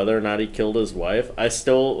logic, whether or not he killed his wife. I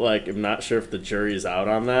still, like, am not sure if the jury's out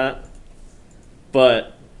on that.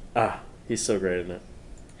 But, he's so great in it.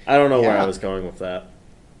 I don't know where Yeah. I was going with that.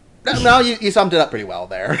 No, you summed it up pretty well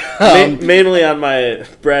there. Mainly on my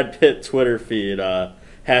Brad Pitt Twitter feed,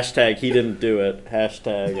 hashtag he didn't do it,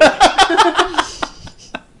 hashtag.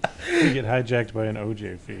 You get hijacked by an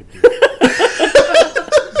OJ feed. Dude.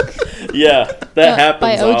 Yeah, that happens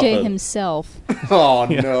by OJ often. himself. Oh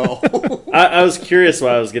no. I was curious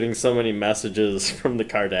why I was getting so many messages from the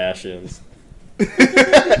Kardashians.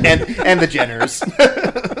 and the Jenners.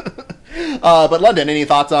 But London, any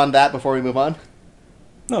thoughts on that before we move on?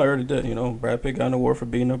 No, I already did. Brad Pitt got an award for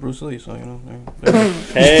beating up Bruce Lee, so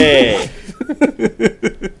Hey,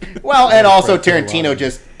 Well, and also Brad Pitt Tarantino alone.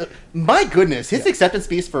 just, my goodness, his acceptance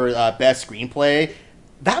speech for best screenplay,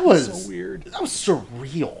 that was So weird. That was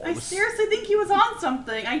surreal. I seriously think he was on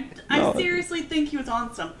something. I No. seriously think he was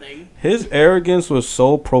on something. his arrogance was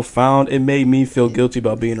so profound, it made me feel guilty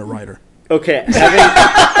about being a writer. okay,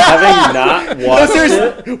 having not No, watched it,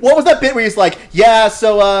 seriously, what was that bit where he's like, yeah,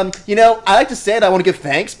 so, I like to say it, I want to give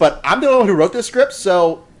thanks, but I'm the one who wrote this script,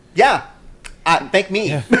 so, yeah, thank me.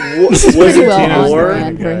 Yeah. was Pretty it well on more?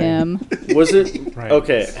 brand for him. Was it Right.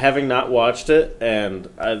 okay? Having not watched it, and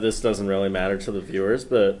this doesn't really matter to the viewers,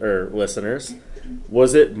 or listeners,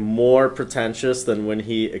 was it more pretentious than when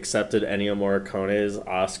he accepted Ennio Morricone's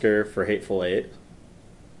Oscar for Hateful Eight?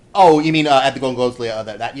 Oh, you mean at the Golden Globes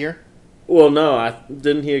that year? Well, no,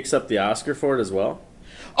 didn't he accept the Oscar for it as well?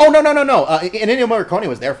 Oh, no. And Ennio Morricone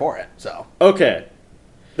was there for it, so. Okay,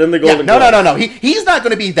 then the Yeah, Golden no. Globes. He's not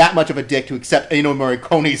going to be that much of a dick to accept Ennio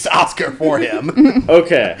Morricone's Oscar for him.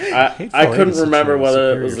 Okay, Hateful I Eight couldn't is such remember a whether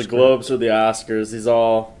it superior was the script. Globes or the Oscars. These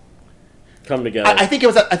all come together. I think it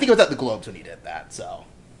was at the Globes when he did that. So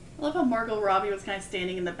I love how Margot Robbie was kind of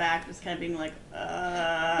standing in the back, just kind of being like,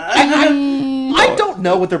 I don't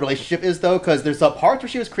know what the relationship is though, because there's a part where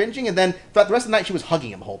she was cringing, and then throughout the rest of the night she was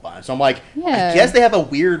hugging him a whole bunch. So I'm like, Yeah. I guess they have a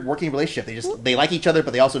weird working relationship. They like each other,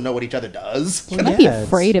 but they also know what each other does. She might be Yeah, it's-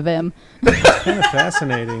 afraid of him. Kind of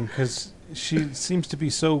fascinating because she seems to be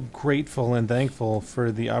so grateful and thankful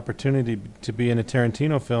for the opportunity to be in a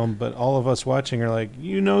Tarantino film, but all of us watching are like,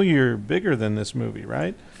 you're bigger than this movie,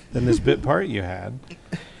 right? Than this bit part you had.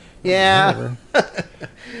 Yeah. Whatever.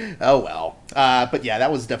 Oh well. But yeah,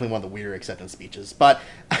 that was definitely one of the weirder acceptance speeches. But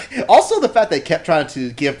also the fact they kept trying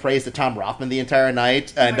to give praise to Tom Rothman the entire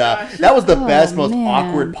night, and gosh. that was the Oh, best, most man.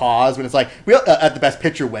 awkward pause when it's like at the best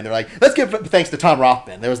picture win. They're like, let's give thanks to Tom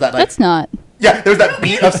Rothman. There was that like, That's not. yeah, there was that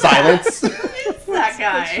beat of silence. it's that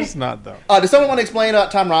guy. It's not, though. Does someone want to explain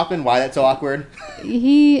Tom Rothman why that's so awkward?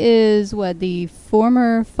 He is the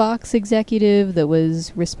former Fox executive that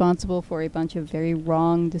was responsible for a bunch of very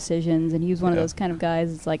wrong decisions, and he was one of those kind of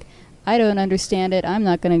guys. It's like, I don't understand it. I'm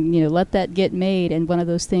not going to, let that get made. And one of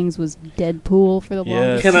those things was Deadpool for the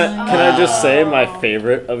longest Can time. I just say my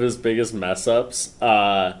favorite of his biggest mess ups?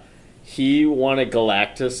 He wanted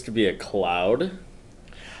Galactus to be a cloud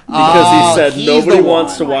because he said he's nobody the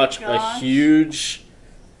wants to one. Oh my watch a gosh. huge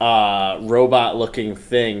robot-looking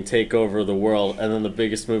thing take over the world, and then the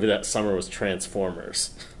biggest movie that summer was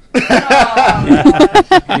Transformers. he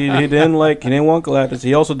didn't want Galactus.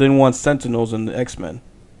 He also didn't want Sentinels in the X-Men.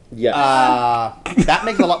 Yeah, That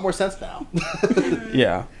makes a lot more sense now.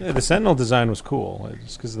 Yeah. Yeah, the Sentinel design was cool,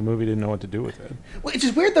 just because the movie didn't know what to do with it. Which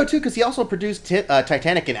is weird though too, because he also produced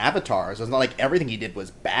Titanic and Avatar, so it's not like everything he did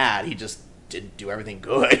was bad. He just didn't do everything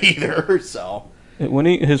good either. So When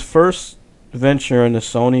his first venture into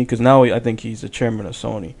Sony, because now I think he's the chairman of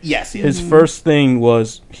Sony. yes, His first thing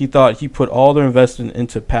was he thought he put all their investment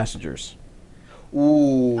into passengers.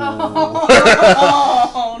 Ooh.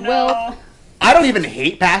 Oh no. Well- I don't even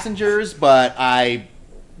hate Passengers, but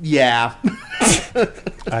yeah.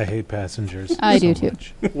 I hate Passengers. I so do too.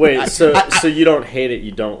 much. wait. So you don't hate it,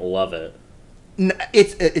 you don't love it.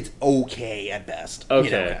 It's okay at best. Okay.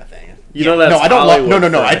 Kind of thing. You know that's no, I don't love. No,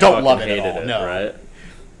 Hollywood no, for I don't fucking love it at hated all. it, No, right?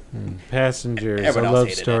 Passengers, Everyone a else love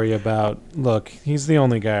hated story about, look, he's the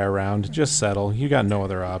only guy around. Just settle. You got no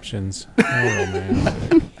other options. Oh,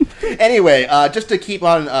 man. Anyway, just to keep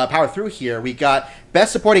on power through here, we got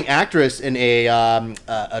Best Supporting Actress in a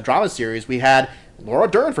drama series. We had Laura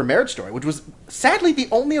Dern for Marriage Story, which was sadly the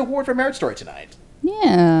only award for Marriage Story tonight.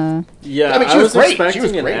 Yeah. Yeah, I mean, she I was was great. She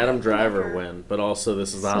was expecting an great. Adam Driver win, but also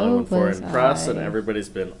this is the So Hollywood was Foreign Press, and I. everybody's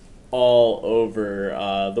been all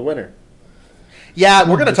over the winner. Yeah,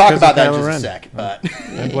 we're going to It's talk 'cause about of that in Kylo just a Ren. sec.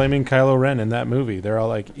 But I'm blaming Kylo Ren in that movie. They're all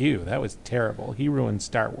like, ew, that was terrible. He ruined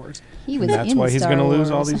Star Wars. He was And that's in why he's Star gonna lose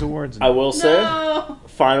all Wars. these awards. I will say, No.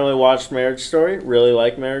 finally watched Marriage Story. Really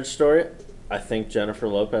like Marriage Story. I think Jennifer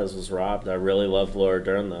Lopez was robbed. I really loved Laura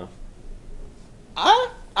Dern, though.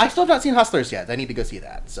 I still have not seen Hustlers yet. I need to go see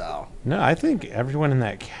that. So No, I think everyone in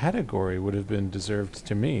that category would have been deserved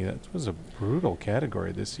to me. That was a brutal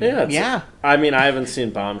category this year. Yeah, it's- yeah, I mean, I haven't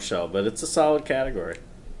seen Bombshell, but it's a solid category.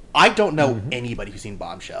 I don't know anybody who's seen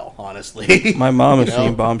Bombshell. Honestly, My mom has You know?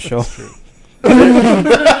 seen Bombshell.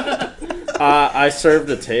 I served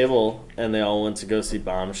a table, and they all went to go see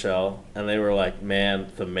Bombshell, and they were like, "Man,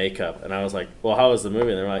 the makeup." And I was like, "Well, how was the movie?"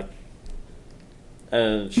 And they were like,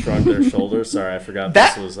 and shrugged their shoulders. Sorry, I forgot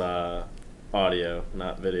That- this was audio,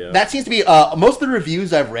 not video. that seems to be most of the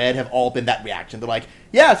reviews I've read have all been that reaction. They're like,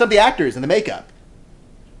 "Yeah, some of the actors and the makeup,"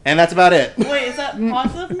 and that's about it. Wait, is that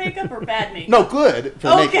positive makeup or bad makeup? No, good for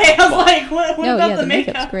the Okay, makeup. I was like, what No, about yeah, the the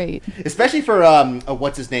makeup's makeup? great. Especially for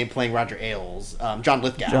what's his name playing Roger Ailes, John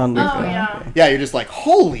Lithgow. John Oh, Lithgow. yeah. Yeah, you're just like,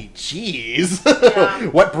 holy jeez. Yeah.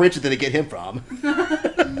 What bridge did they get him from?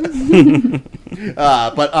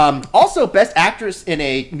 But also, best actress in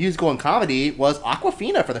a musical and comedy was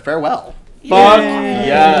Aquafina for The Farewell. Fuck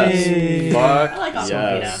Yeah. yes. Fuck I like Aquafina.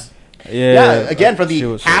 yes. Yeah, again, for she the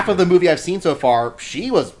was so half good. of the movie I've seen so far, she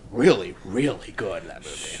was really, really good in that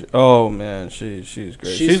movie. Oh man, she's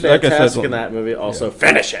great. She's like I fantastic said, in that movie. Also,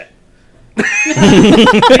 finish it.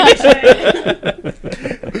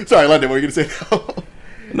 Sorry, London, what were you going to say?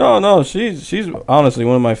 No, she's honestly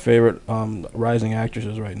one of my favorite rising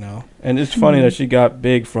actresses right now. And it's funny that she got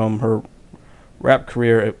big from her rap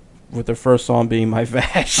career with her first song being "My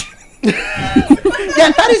Vash." Yeah,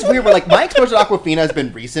 that is weird. But like my exposure to Aquafina has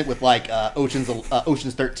been recent with like Ocean's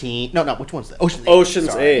 13. No, which one's that? Ocean's 8.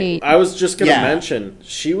 Ocean's sorry. 8. I was just gonna Yeah. mention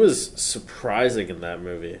she was surprising in that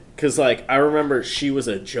movie because, like, I remember she was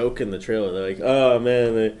a joke in the trailer. They're like, "Oh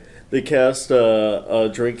man, they cast a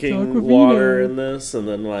drinking Aquafina. water in this," and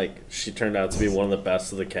then like she turned out to be one of the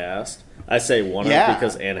best of the cast. I say one Yeah. of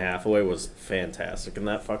because Anne Hathaway was fantastic in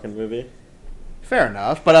that fucking movie. Fair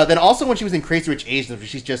enough. But then also when she was in Crazy Rich Asians, where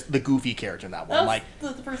she's just the goofy character in that one. That was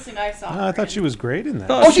Like, the first thing I saw. No, I thought she was great in that.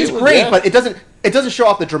 No, oh, she's she was- great, yeah. but it doesn't show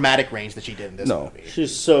off the dramatic range that she did in this No. movie.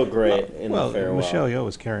 She's so great in Well, the Farewell. Michelle Yeoh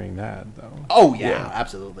was carrying that though. Oh yeah, Yeah.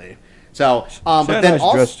 absolutely. So, She but had a then nice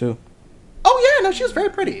also, dress too. oh yeah, no, she was very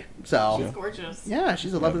pretty. So She's gorgeous. yeah,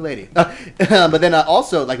 she's a lovely lady. But then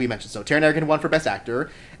also, like we mentioned, so Taron Egerton won for Best Actor,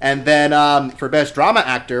 and then for Best Drama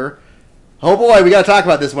Actor, oh boy, we got to talk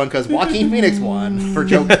about this one because Joaquin Phoenix won for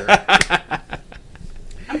Joker.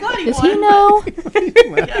 I'm glad he Does won. he know?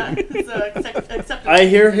 Yeah, it's acceptable. I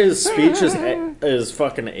hear his speech is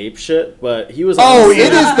fucking ape shit, but he was. Oh, honestly-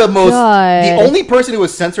 it is the most. God. The only person who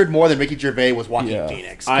was censored more than Ricky Gervais was Joaquin Yeah.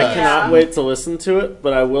 Phoenix. I 'cause- cannot Yeah. wait to listen to it,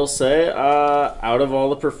 but I will say, out of all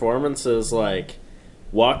the performances, like,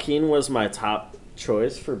 Joaquin was my top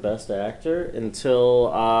choice for Best Actor until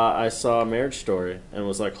I saw Marriage Story and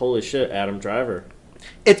was like, holy shit, Adam Driver.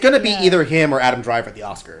 It's going to be Yeah. either him or Adam Driver at the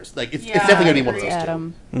Oscars. Like, it's Yeah, definitely going to be I one of those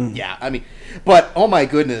Adam. two. Yeah, I mean, but oh my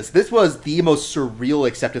goodness, this was the most surreal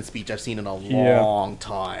acceptance speech I've seen in a Yeah. long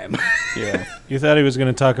time. Yeah. You thought he was going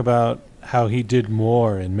to talk about how he did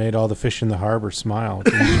more and made all the fish in the harbor smile.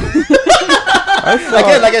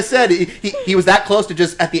 Again, like I said, he was that close to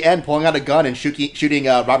just at the end pulling out a gun and shooting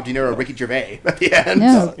Robert De Niro and Ricky Gervais at the end.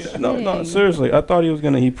 No. No, kidding. seriously. I thought he was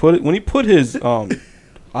gonna. When he put his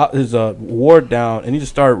ward down and he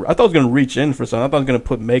just started. I thought he was gonna reach in for something. I thought he was gonna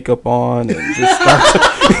put makeup on and just start.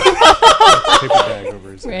 Paper bag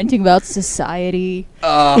over his head. Ranting about society.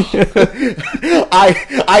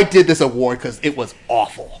 I did this award because it was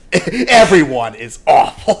awful. Everyone is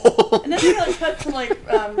awful. And then they like cut to like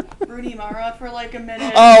Rooney Mara for like a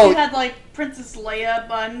minute. Oh. She had like Princess Leia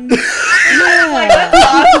buns. Like, that's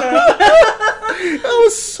awesome. That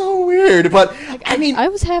was so weird. But I mean, I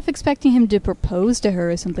was half expecting him to propose to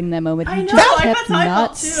her or something that moment. He I know, just I kept thought I not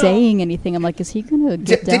felt too. saying anything. I'm like, is he gonna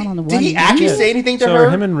get down on the one? did he actually knee? say anything to So her?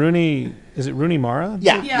 him and Rooney, is it Rooney Mara?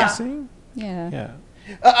 Yeah, that Yeah. you're saying? Yeah. Yeah.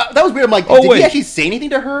 That was weird. I'm like, Oh, did wait. he actually say anything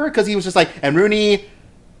to her? Because he was just like, and Rooney.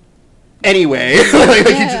 Anyway, like,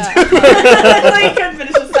 he just- Like, couldn't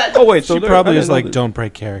finish the sentence. Oh wait, She so there- probably I is didn't know like, that- don't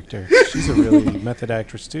break character. She's a really method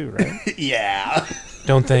actress too, right? yeah,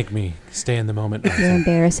 Don't thank me. Stay in the moment. You're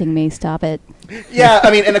embarrassing me. Stop it. yeah.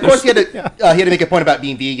 I mean, and of course he had to make a point about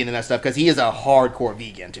being vegan and that stuff because he is a hardcore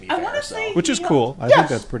vegan. To be I fair, want to so. say Which is he cool. I Yes. think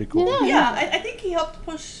that's pretty cool. Yeah, I think he helped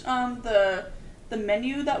push the the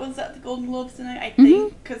menu that was at the Golden Globes tonight. I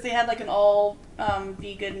think because they had like an all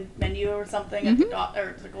vegan menu or something at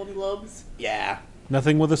the Golden Globes. Yeah.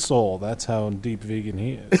 Nothing with a soul. That's how deep vegan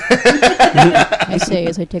he is. I say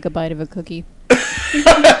as I take a bite of a cookie. Cookie.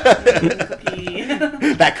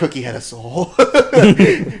 That cookie had a soul.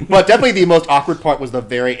 But definitely the most awkward part was the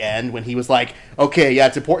very end when he was like, okay, yeah,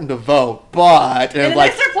 it's important to vote, but... And then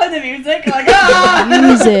like, they start playing the music, like, ah!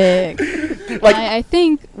 Music. like, I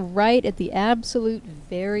think right at the absolute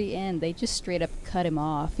very end, they just straight up cut him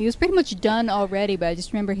off. He was pretty much done already, but I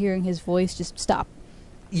just remember hearing his voice just stop.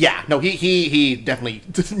 yeah, no, he definitely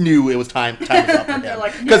knew it was time was up for They're him.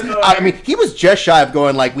 like, Because, no I mean, he was just shy of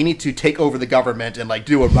going, like, we need to take over the government and, like,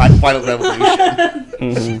 do a final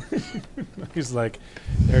revolution. He's like,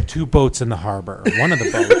 there are 2 boats in the harbor. One of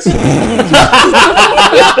the boats.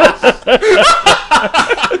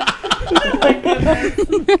 Oh my goodness.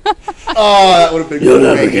 Oh, that would have been You'll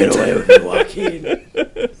great. never get away with it, Joaquin.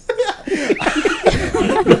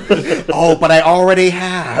 Oh, but I already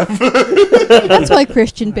have. That's why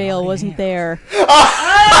Christian Bale wasn't there.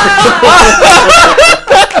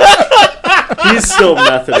 He's still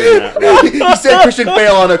methoding that. Right? He sent Christian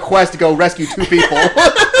Bale on a quest to go rescue 2 people.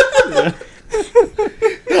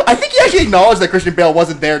 I think he actually acknowledged that Christian Bale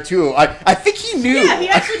wasn't there, too. I think he knew. Yeah, he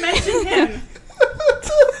actually mentioned him.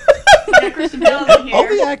 Yeah, Christian Bale isn't here. All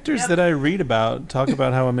the actors Yep. that I read about talk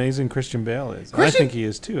about how amazing Christian Bale is. And I Christian- think he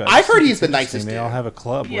is, too. I've heard think he's it's the interesting. nicest They all dude. have a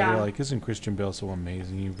club where Yeah. they're like, isn't Christian Bale so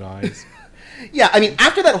amazing, you guys? Yeah, I mean,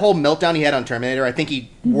 after that whole meltdown he had on Terminator, I think he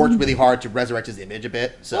worked really hard to resurrect his image a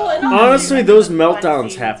bit. So, Well, and Honestly, those behind the meltdowns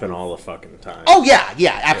scenes happen was- all the fucking time. oh yeah,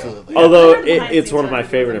 absolutely. Although Yeah, behind it's the one of my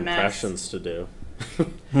scenes, favorite it was a mess. impressions to do.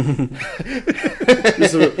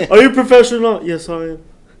 Are you professional? Yes, I am.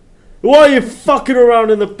 Why are you fucking around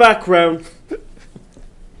in the background?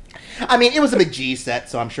 I mean, it was a McGee set,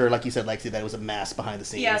 so I'm sure, like you said, Lexi, that it was a mess behind the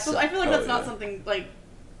scenes. Yeah, so I feel like that's not yeah. something like,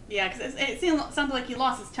 yeah, because it sounded like he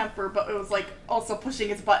lost his temper, but it was like also pushing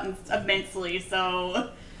his buttons immensely. So,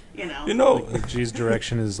 you know. You know, G's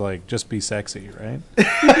direction is like, just be sexy, right?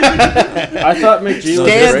 I thought McGee was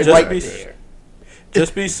Stand great right right there.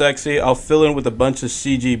 just be sexy. I'll fill in with a bunch of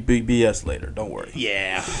CG BS later. Don't worry.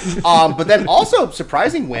 Yeah. But then also,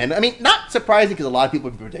 surprising win. I mean, not surprising because a lot of people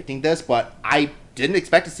have been predicting this, but I didn't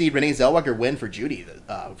expect to see Renee Zellweger win for Judy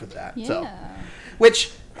for that. Yeah. So,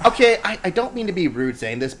 which, okay, I don't mean to be rude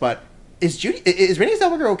saying this, but is Renee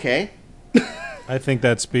Zellweger okay? I think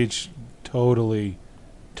that speech totally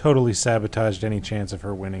sabotaged any chance of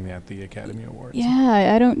her winning at the Academy Awards.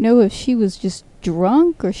 Yeah, I don't know if she was just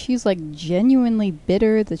drunk or she's like genuinely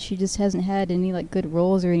bitter that she just hasn't had any like good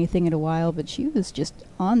roles or anything in a while, but she was just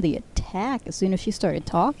on the attack as soon as she started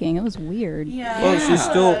talking. It was weird. Yeah.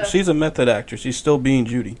 Well, she's a method actor. She's still being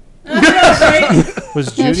Judy. Right?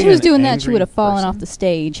 Was Yeah, if Judy she was an doing that, she angry would have fallen person? off the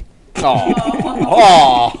stage.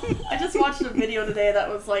 Oh. I just watched a video today that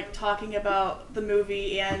was like talking about the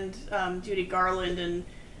movie and Judy Garland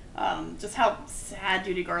and just how sad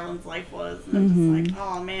Judy Garland's life was, and I'm just like,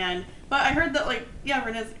 oh man. But I heard that like, yeah,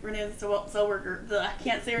 Renee Zellweger, I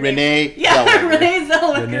can't say her name. Renee Yeah, Zellweger. Renee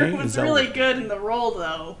Zellweger Renee was Zellweger. really good in the role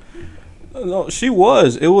though. No, she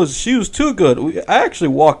was. She was too good. I actually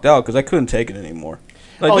walked out because I couldn't take it anymore.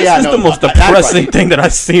 Like, Oh, this yeah, is no, the most that's depressing right. thing that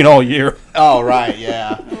I've seen all year. Oh, right,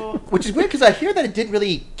 yeah. Oh. Which is weird because I hear that it didn't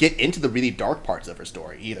really get into the really dark parts of her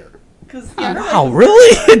story either. Because Wow,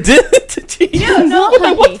 really? It did? Yeah, no,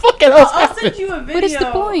 Why? What fucking else I'll happened? send you a video What is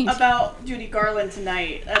the point? about Judy Garland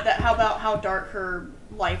tonight. How about how dark her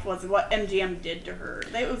life was and what MGM did to her.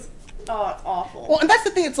 It was, it's awful. Well, and that's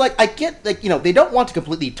the thing. It's like, I get, like, they don't want to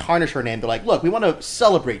completely tarnish her name. They're like, look, we want to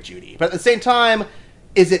celebrate Judy. But at the same time,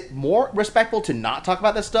 is it more respectful to not talk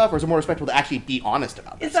about this stuff, or is it more respectful to actually be honest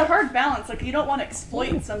about this? It's a hard balance. Like, you don't want to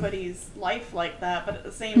exploit somebody's life like that, but at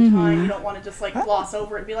the same time, you don't want to just, like, gloss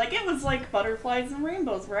over it and be like, it was like butterflies and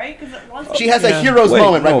rainbows, right? Because it wasn't. She has a Yeah. hero's Wait,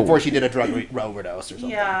 moment right no. before she did a drug overdose or something.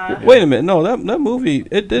 Yeah. Wait a minute. No, that movie,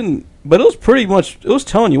 it didn't. But it was pretty much, it was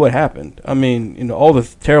telling you what happened. I mean, all the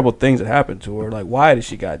terrible things that happened to her. Like, why did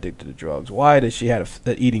she get addicted to drugs? Why did she have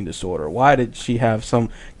an eating disorder? Why did she have some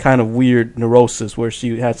kind of weird neurosis where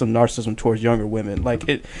she had some narcissism towards younger women? Like,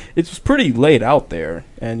 it's pretty laid out there.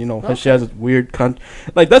 And, she has a weird,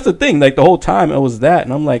 like, that's the thing. Like, the whole time it was that.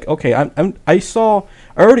 And I'm like, okay, I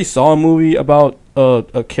already saw a movie about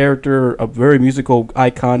a character, a very musical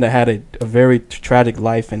icon that had a very tragic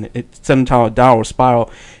life, and it sent him down a downward spiral.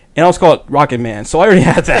 And I was called Rocket Man, so I already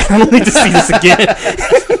had that. I don't need to see this again.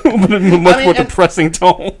 But in a much more depressing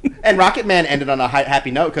tone. And Rocket Man ended on a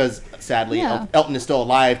happy note because sadly Yeah. Elton is still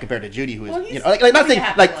alive compared to Judy, who is Well, he's like not saying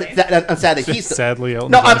having a like happy life. I'm sad that he's Sadly,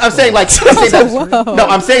 Elton no, John's I'm saying like Whoa. no,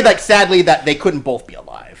 I'm saying like sadly that they couldn't both be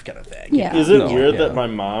alive, kind of thing. Yeah. Is it No, weird yeah. that my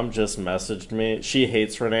mom just messaged me? She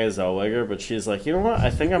hates Renee Zellweger, but she's like, you know what? I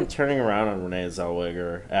think I'm turning around on Renee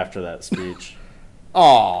Zellweger after that speech. Aww.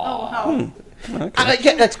 Oh, how?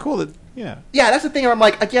 Yeah, That's cool. That yeah. yeah, that's the thing. Where I'm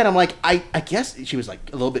like, I guess she was like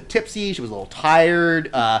a little bit tipsy. She was a little tired.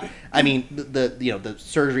 I mean, the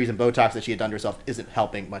surgeries and Botox that she had done to herself isn't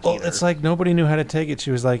helping much Well, either. it's like nobody knew how to take it.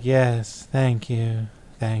 She was like, "Yes, thank you,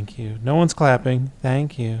 thank you." No one's clapping.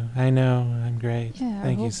 Thank you. I know. I'm great. Yeah, her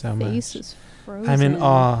thank whole you so face much. is frozen. I'm in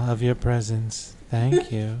awe of your presence.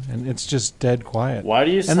 Thank you. And it's just dead quiet. Why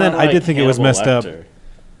do you sound then I like did think it was Hannibal messed up. Lecter?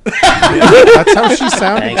 That's how she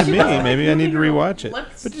sounded Thank to you. me. Maybe I need to rewatch it.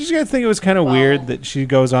 Lips. But did you guys think it was kind of Well- weird that she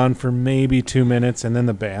goes on for maybe 2 minutes and then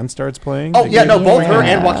the band starts playing? Oh, They yeah, gave no, both her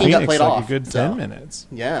and Joaquin got Phoenix played like off, a good so. 10 minutes.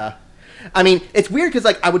 Yeah. I mean, it's weird because,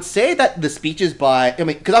 like, I would say that the speeches because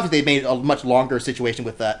obviously they made a much longer situation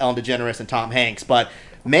with Ellen DeGeneres and Tom Hanks, but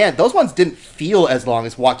man, those ones didn't feel as long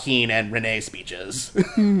as Joaquin and Renee's speeches.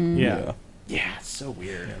 Yeah. Yeah, it's so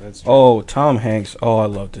weird. That's true. Oh, Tom Hanks. Oh, I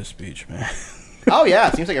love this speech, man. Oh yeah,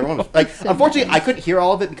 it seems like everyone was like. So Unfortunately, nice. I couldn't hear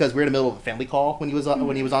all of it because we were in the middle of a family call when he was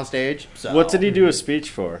on stage. So What did he do a speech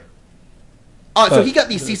for? So he got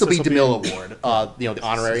the The Cecil B. Cecil B. DeMille Award, the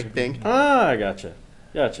honorary thing. Ah, gotcha.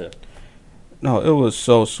 No, it was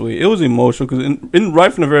so sweet. It was emotional because in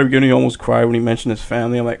right from the very beginning, he almost cried when he mentioned his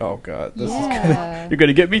family. I'm like, oh god, this is Yeah. you're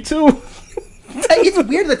gonna get me too. It's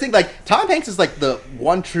weird to think like Tom Hanks is like the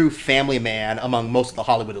one true family man among most of the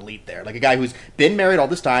Hollywood elite. There, like a guy who's been married all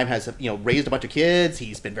this time, has raised a bunch of kids.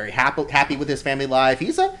 He's been very happy with his family life.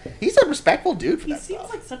 He's a respectful dude for He that seems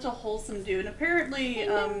stuff. like such a wholesome dude. And apparently,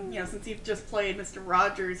 since he just played Mr.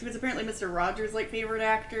 Rogers, he was apparently Mr. Rogers' like favorite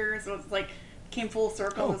actor. So it's like came full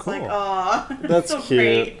circle. Oh, It's cool. like, aw, That's so cute.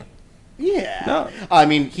 great. Yeah. No. I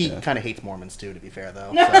mean, he kind of hates Mormons too, to be fair,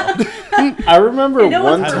 though. So. I remember I know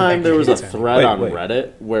one it's time there was a perfect. thread Wait, on wait.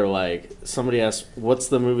 Reddit where like somebody asked, "What's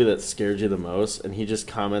the movie that scared you the most?" and he just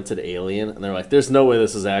commented Alien, and they're like, "There's no way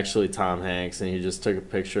this is actually Tom Hanks," and he just took a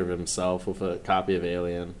picture of himself with a copy of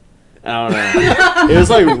Alien. I don't know. It was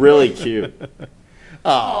like really cute.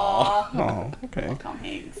 Aw. Oh, okay. Tom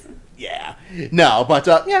Hanks. Yeah. No, but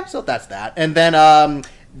yeah, so that's that. And then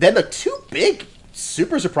the two big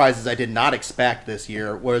super surprises I did not expect this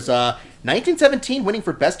year was 1917 winning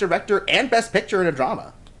for Best Director and Best Picture in a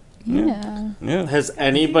Drama. Yeah. Yeah. Has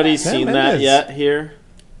anybody seen that Mendes. yet here?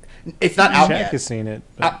 It's not out Shaq yet. has seen it.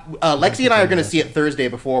 but- Lexi and I are going to see it Thursday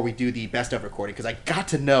before we do the best of recording because I got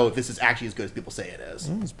to know if this is actually as good as people say it is.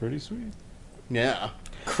 Oh, it's pretty sweet. Yeah.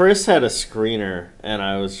 Chris had a screener, and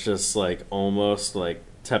I was just like almost like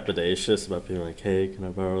trepidatious about being like, "Hey, can I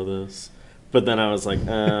borrow this?" But then I was like,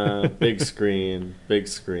 big screen, big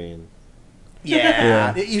screen."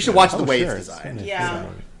 Yeah. You should watch the Oh, way sure, it's designed. in a Yeah.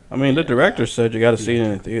 theater. I mean, the director said you got to see it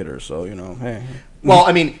in the theater, so hey. Well,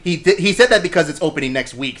 I mean, he said that because it's opening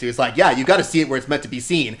next week. So he was like, yeah, you got to see it where it's meant to be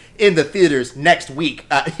seen in the theaters next week.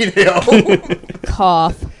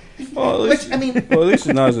 Cough. Well, at Which, least, I mean, well, at least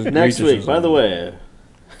it's not as Next egregious week, as, by the way,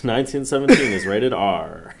 1917 is rated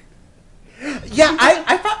R. yeah,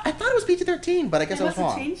 I thought it was PG-13, but I guess They I was must have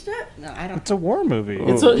wrong. changed it. No, I don't. It's a war movie.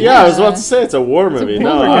 It's I was about to say it's a war movie. war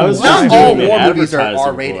No, movie. I was Not just all doing the war movies are advertising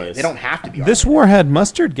R-rated. voice. They don't have to be. This R-rated. war had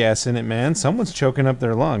mustard gas in it, man. Someone's choking up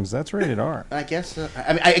their lungs. That's rated R. I guess.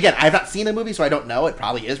 I mean, again, I've not seen the movie, so I don't know. It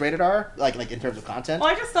probably is rated R, like in terms of content.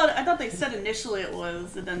 Well, I thought they said initially it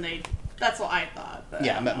was, and then that's what I thought. But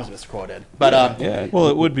Yeah, I that don't must know. have misquoted. But Yeah. Well,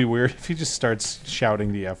 it would be weird if he just starts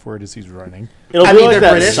shouting the F word as he's running. It'll I be mean, like they're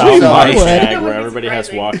that British, South so- Park Would. tag It would where be everybody has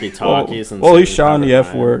surprising. walkie-talkies. and Well, he's says, shouting the "Never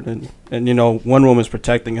F mind." word, and one woman's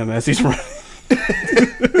protecting him as he's running.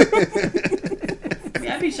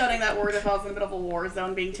 Yeah, I'd be shouting that word if I was in the middle of a war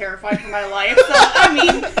zone, being terrified for my life. So I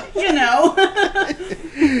mean,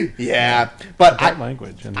 yeah, but That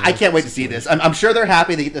language. and I can't wait to see this. I'm sure they're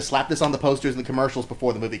happy they get to slap this on the posters and the commercials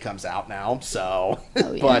before the movie comes out now. So,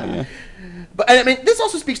 Oh, yeah. but I mean, this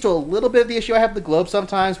also speaks to a little bit of the issue I have with the Globe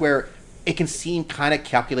sometimes, where it can seem kind of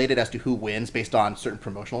calculated as to who wins based on certain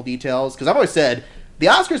promotional details. Because I've always said the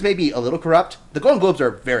Oscars may be a little corrupt. The Golden Globes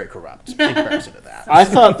are very corrupt in comparison to that. I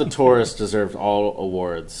thought The Tourist deserved all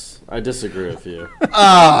awards. I disagree with you. what?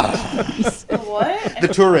 The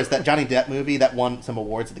Tourist, that Johnny Depp movie that won some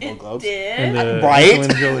awards at the Golden It Globes. did. And, Right?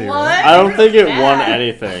 Angelina Jolie, What? right? I don't think it Bad. won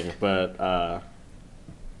anything, but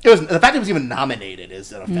It was the fact it was even nominated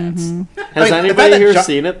is an offense. has I mean, the fact anybody that here Jo-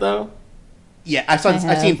 seen it though? Yeah, I I've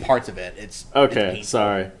have. seen parts of it. It's Okay, painful.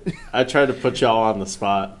 sorry. I tried to put y'all on the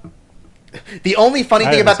spot. The only funny I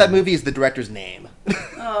thing haven't about that seen it. movie is the director's name.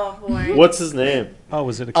 Oh boy. What's his name? Oh,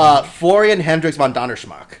 was it a Florian Hendricks von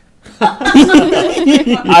Donnerschmuck.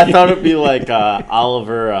 I thought it'd be like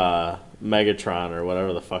Oliver Megatron or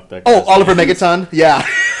whatever the fuck that. Oh, guy's Oliver name is. Megaton? Yeah.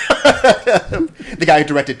 The guy who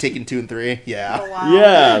directed Taken 2 and 3? Yeah. Oh, wow.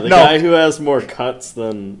 Yeah, the No. guy who has more cuts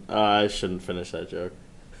than. I shouldn't finish that joke.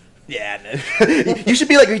 Yeah. You should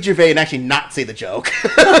be like Ricky Gervais and actually not say the joke.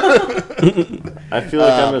 I feel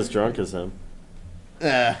like I'm as drunk as him.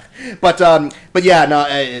 But yeah, no,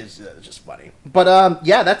 it's just funny. But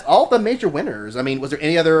yeah, that's all the major winners. I mean, was there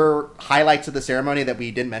any other highlights of the ceremony that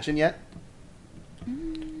we didn't mention yet?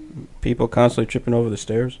 People constantly tripping over the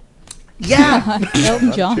stairs. Yeah,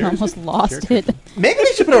 Elton John almost lost it. maybe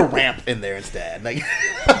they should put a ramp in there instead. Like,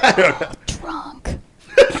 I don't know. Drunk.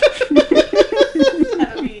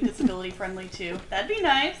 That would be disability friendly too. That'd be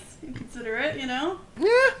nice. Consider it, you know?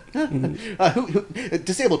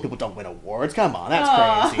 Disabled people don't win awards. Come on, that's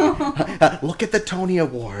Aw. crazy. Look at the Tony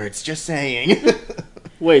Awards. Just saying.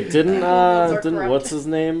 Wait, didn't those are didn't corrupt. what's his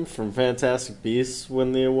name from Fantastic Beasts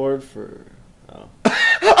win the award for? Oh,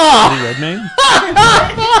 Eddie Redmayne?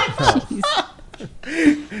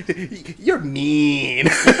 You're mean.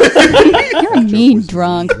 You're a mean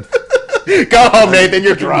drunk. Go home, Nathan.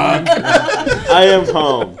 You're drunk. I am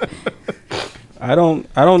home. I don't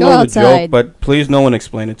Go know the outside. joke, but please no one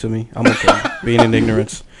explain it to me. I'm okay. Being in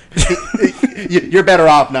ignorance. You're better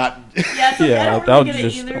off not Yeah, it's okay. Yeah, I that don't was really get it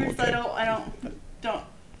just- either, I'm so okay. I don't.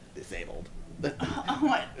 disabled. Oh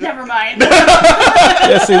my, never mind.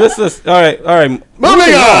 Yeah, see, this is all right.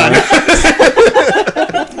 Moving on.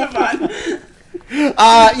 Move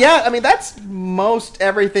on. Yeah, I mean that's most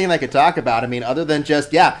everything I could talk about. I mean, other than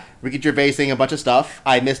just Ricky Gervais saying a bunch of stuff.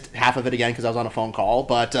 I missed half of it again because I was on a phone call,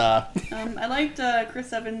 but I liked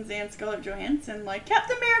Chris Evans and Scarlett Johansson, like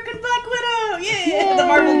Captain America and Black Widow. Yeah, the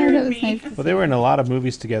Marvel that nerd was me. nice. Well, they were in a lot of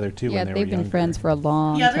movies together, too, Yeah, when they were they've been younger. friends for a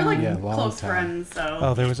long Yeah, they're like time. Yeah, long close time. friends. So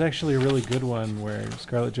Oh, there was actually a really good one where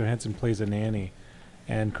Scarlett Johansson plays a nanny,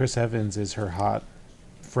 and Chris Evans is her hot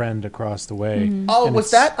friend across the way. oh, And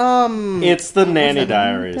was it's- that It's the Nanny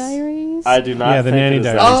Diaries. Diaries? I do not. Yeah, the think Nanny it is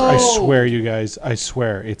Diaries. that. I Oh. swear, you guys, I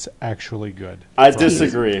swear, it's actually good. I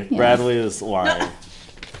disagree. Yeah. Bradley is lying.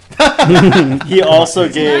 He also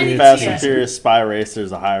gave Nice. Fast Yeah. and Furious Spy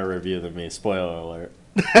Racers a higher review than me. Spoiler alert.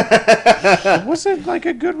 It wasn't like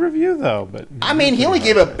a good review, though. But I mean, he only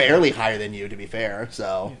gave it barely higher than you, to be fair.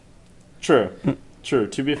 So True. True.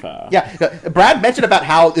 To be fair. yeah, Brad mentioned about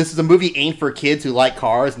how this is a movie aimed for kids who like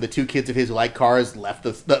cars, and the two kids of his who like cars left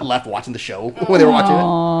left watching the show when they were watching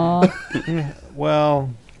it. Aw.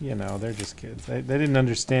 Well, you know, they're just kids. They didn't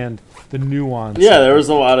understand the nuance. Yeah, of there was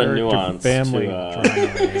a lot of character nuance family to,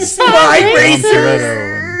 drama. Spy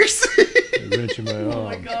Racers! Racers. oh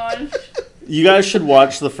my gosh. You guys should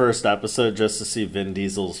watch the first episode just to see Vin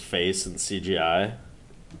Diesel's face in CGI.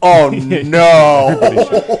 Oh no!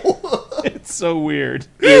 It's so weird.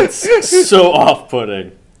 It's so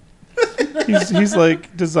off-putting. He's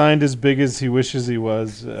like designed as big as he wishes he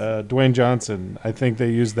was. Dwayne Johnson, I think they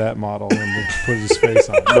used that model and they put his face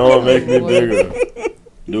on it. No, make me bigger.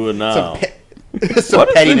 Do it now. Some Why does Vin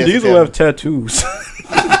pettiness. of Diesel him. have tattoos?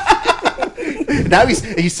 Now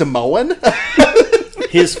he's Samoan.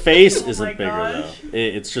 His face Oh isn't my bigger gosh. though.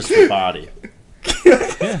 It's just the body.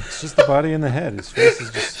 Yeah, it's just the body and the head. His face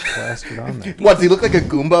is just plastered on there. What, does he look like a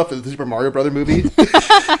Goomba for the Super Mario Brother movie?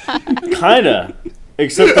 Kinda,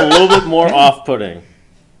 except a little bit more off-putting.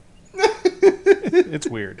 It's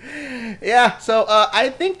weird. Yeah, so I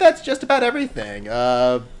think that's just about everything.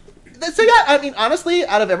 So yeah, I mean, honestly,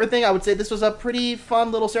 out of everything, I would say this was a pretty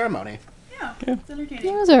fun little ceremony. Yeah, it's Yeah, entertaining.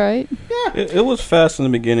 it was alright. It was fast in the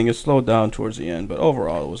beginning. It slowed down towards the end, but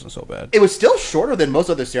overall, it wasn't so bad. It was still shorter than most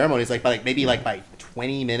other ceremonies, maybe by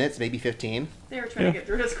 20 minutes, maybe 15. They were trying to get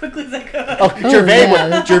through it as quickly as they could. Oh,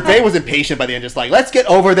 yeah. Gervais was impatient by the end, just like, let's get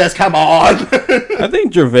over this, come on. I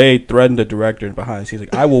think Gervais threatened the director behind. He's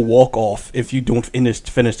like, "I will walk off if you don't finish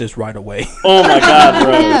this right away." Oh my God,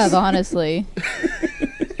 Rose. Yeah, honestly.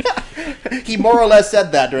 He more or less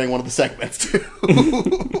said that during one of the segments, too.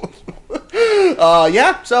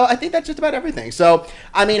 Yeah, so I think that's just about everything. So,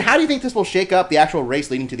 I mean, how do you think this will shake up the actual race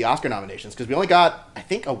leading to the Oscar nominations? Because we only got, I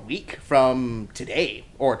think, a week from today,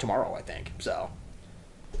 or tomorrow, I think. So,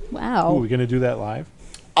 Wow. Ooh, we gonna do that live?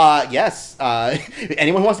 yes. If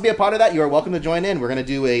anyone who wants to be a part of that, you are welcome to join in. We're going to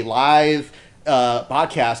do a live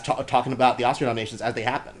podcast talking about the Oscar nominations as they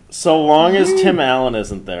happen. So long as Tim Allen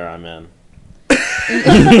isn't there, I'm in.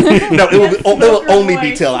 No, it will Smoke your only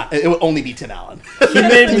be voice. It will only be Tim Allen. He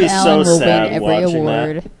made me Tim so Allen will sad win every watching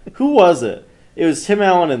award. that. Who was it? It was Tim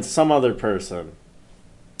Allen and some other person.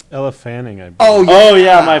 Ella Fanning, I believe. Oh, yeah. Oh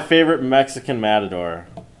yeah, my favorite Mexican matador.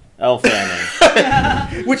 Elle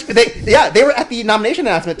Fanning. Which they were at the nomination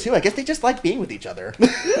announcement too. I guess they just like being with each other.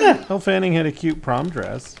 Elle Fanning had a cute prom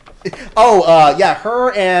dress. Yeah,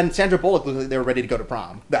 her and Sandra Bullock looked like they were ready to go to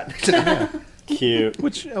prom. Cute.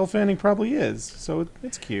 Which Elle Fanning probably is, so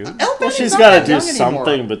it's cute. Well, she's got to do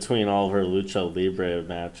something between all of her lucha libre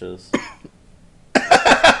matches.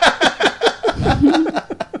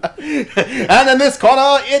 And in this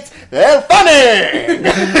corner, it's Elle Fanning.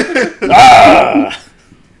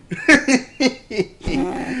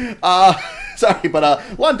 Sorry,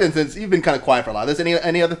 but London, since you've been kind of quiet for a while, there's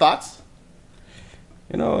any other thoughts?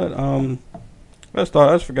 You know what?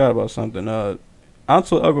 I just forgot about something.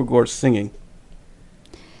 Ansel Elgort singing.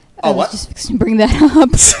 I was just fixing to bring that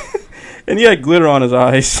up. And he had glitter on his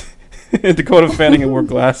eyes. And Dakota Fanning wore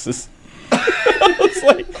glasses.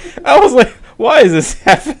 I was like, why is this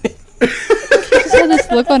happening? She just had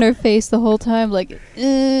this look on her face the whole time, like,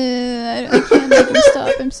 I can't make him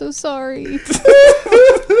stop. I'm so sorry.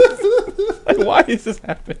 Like, why is this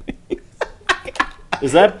happening?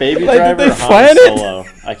 Is that Baby Like, Driver did or they Han plan it? Solo?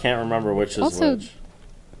 I can't remember which is Also, which.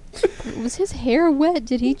 Was his hair wet?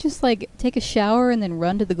 Did he just, like, take a shower and then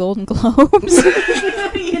run to the Golden Globes?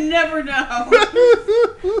 You never know.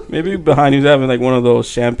 Maybe behind he was having, like, one of those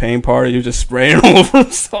champagne parties. He was just spraying all over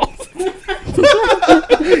himself.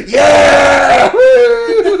 Yeah!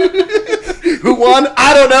 Who won?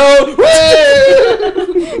 I don't know.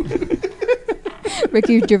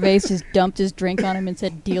 Ricky Gervais just dumped his drink on him and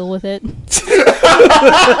said, deal with it.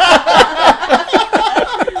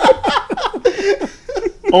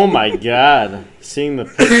 Oh my god. Seeing the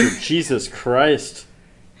picture, Jesus Christ.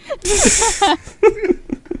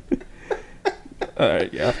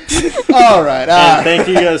 Alright, yeah. All right. And thank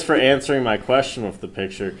you guys for answering my question with the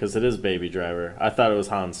picture, because it is Baby Driver. I thought it was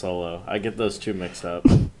Han Solo. I get those two mixed up.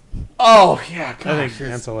 Oh yeah. Gosh. I think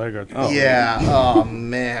Ansel Elgort. Yeah. Oh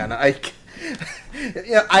man.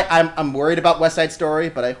 I'm worried about West Side Story,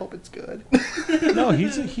 but I hope it's good. No,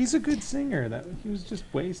 he's a good singer. That he was just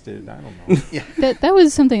wasted. I don't know. Yeah. That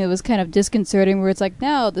was something that was kind of disconcerting, where it's like,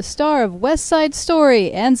 now the star of West Side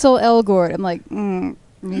Story, Ansel Elgort. I'm like, are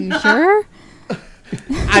you sure?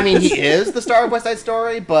 I mean, he is the star of West Side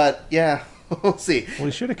Story, but yeah, we'll see. Well,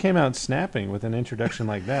 he should have came out snapping with an introduction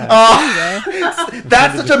like that.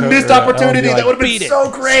 That's such a missed opportunity. That would have been so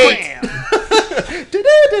great.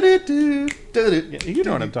 You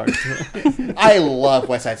know what I'm talking about. I love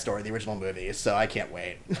West Side Story, the original movie, so I can't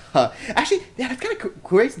wait. Actually, yeah, it's kind of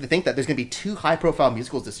crazy to think that there's going to be 2 high-profile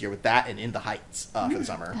musicals this year with that and In the Heights for the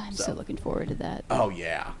summer. I'm so looking forward to that. Oh,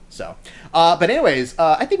 yeah. So, but anyways,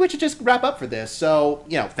 I think we should just wrap up for this. So,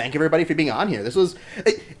 thank everybody for being on here. This was,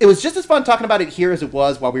 it was just as fun talking about it here as it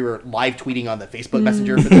was while we were live tweeting on the Facebook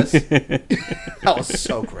Messenger for this. That was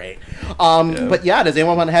so great. But yeah, does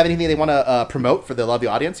anyone want to have anything they want to promote for the lovely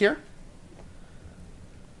audience here?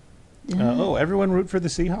 Everyone root for the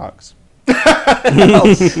Seahawks.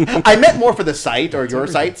 I meant more for the site or your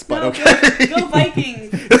sites, but okay. Go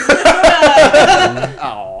Vikings.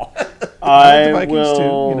 Oh. I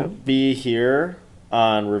will be here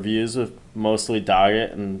on reviews with mostly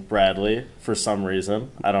Doggett and Bradley for some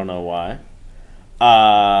reason. I don't know why.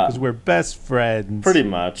 Because we're best friends. Pretty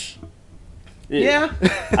much. Yeah.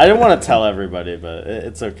 I didn't want to tell everybody, but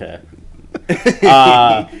it's okay.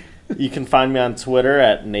 You can find me on Twitter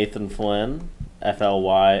at Nathan Flynn,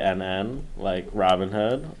 FLYNN, like Robin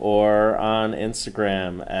Hood, or on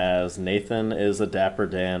Instagram as Nathan is a Dapper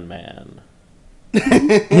Dan man.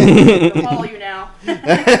 I'll follow you now.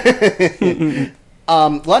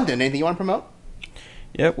 London, anything you want to promote?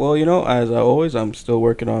 Yeah, well, as always, I'm still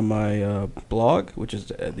working on my blog, which is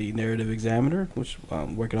the Narrative Examiner, which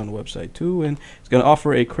I'm working on the website too, and it's going to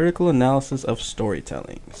offer a critical analysis of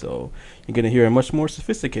storytelling. So you're going to hear a much more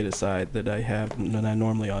sophisticated side that I have than I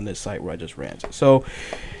normally on this site where I just rant. So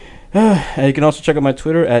you can also check out my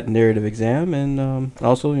Twitter at Narrative Exam, and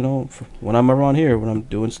also, when I'm around here, when I'm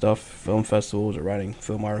doing stuff, film festivals or writing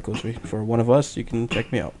film articles for one of us, you can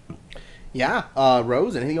check me out. Yeah,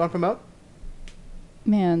 Rose, anything you want to promote?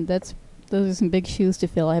 Man, those are some big shoes to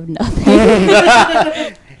fill. I have nothing.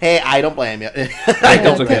 Hey, I don't blame you.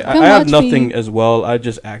 That's okay. I have nothing as well. I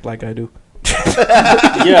just act like I do.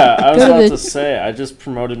 Yeah, I was about to say, I just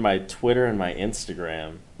promoted my Twitter and my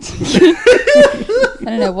Instagram. I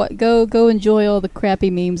don't know what. Go enjoy all the crappy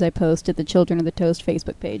memes I post at the Children of the Toast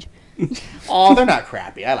Facebook page. Oh, they're not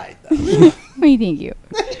crappy. I like them. Why thank you.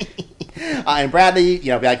 And Bradley,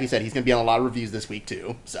 like we said, he's going to be on a lot of reviews this week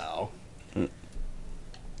too. So,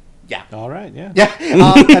 Yeah. All right, yeah. Yeah,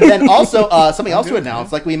 and then also something else to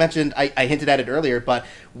announce, like we mentioned, I hinted at it earlier, but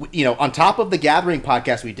on top of the Gathering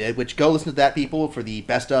podcast we did, which go listen to that, people, for the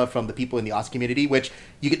best of from the people in the Austin community, which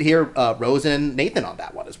you get to hear Rose and Nathan on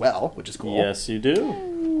that one as well, which is cool. Yes, you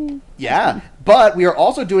do. Yeah, but we are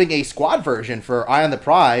also doing a squad version for Eye on the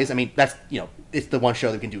Prize. I mean, that's it's the one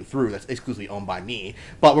show that we can do through that's exclusively owned by me,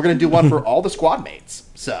 but we're going to do one for all the squad mates.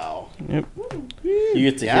 So Yep. You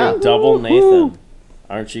get to hear double Nathan.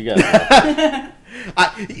 Aren't you guys?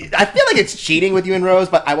 I feel like it's cheating with you and Rose,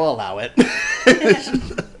 but I will allow it.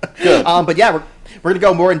 Good. But yeah, we're going to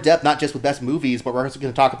go more in depth, not just with best movies, but we're also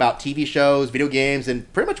going to talk about TV shows, video games,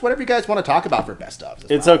 and pretty much whatever you guys want to talk about for best of.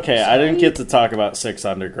 It's okay. I didn't get to talk about Six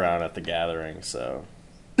Underground at the Gathering, so.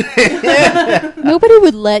 Nobody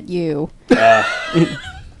would let you. Too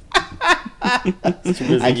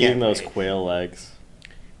busy I can't eating those wait. quail legs.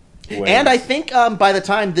 And I think by the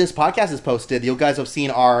time this podcast is posted, you guys have seen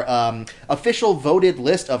our official voted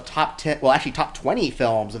list of top 10, well, actually top 20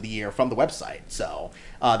 films of the year from the website. So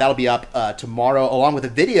that'll be up tomorrow, along with a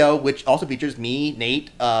video, which also features me,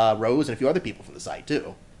 Nate, Rose, and a few other people from the site,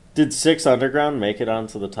 too. Did Six Underground make it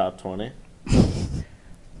onto the top 20?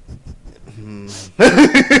 We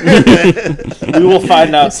will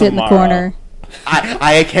find out Sit in the tomorrow. corner.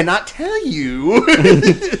 I cannot tell you.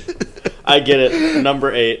 I get it.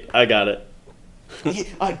 Number 8. I got it.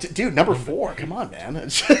 Dude, number 4. Come on, man.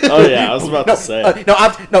 Oh, yeah. I was about to say.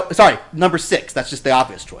 Sorry. Number 6. That's just the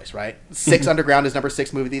obvious choice, right? Six Underground is number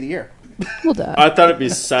 6 movie of the year. Well done. I thought it'd be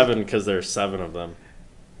 7 because there's 7 of them.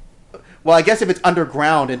 Well, I guess if it's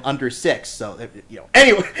underground and under 6, so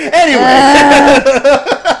Anyway.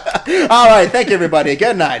 All right. Thank you, everybody.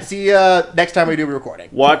 Good night. See you next time we do a recording.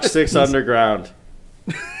 Watch Six Underground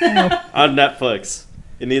on Netflix.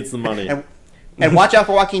 It needs the money. And watch out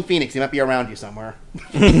for Joaquin Phoenix. He might be around you somewhere.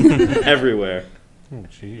 Everywhere. Oh,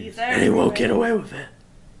 jeez. He's there. And he won't get away with it.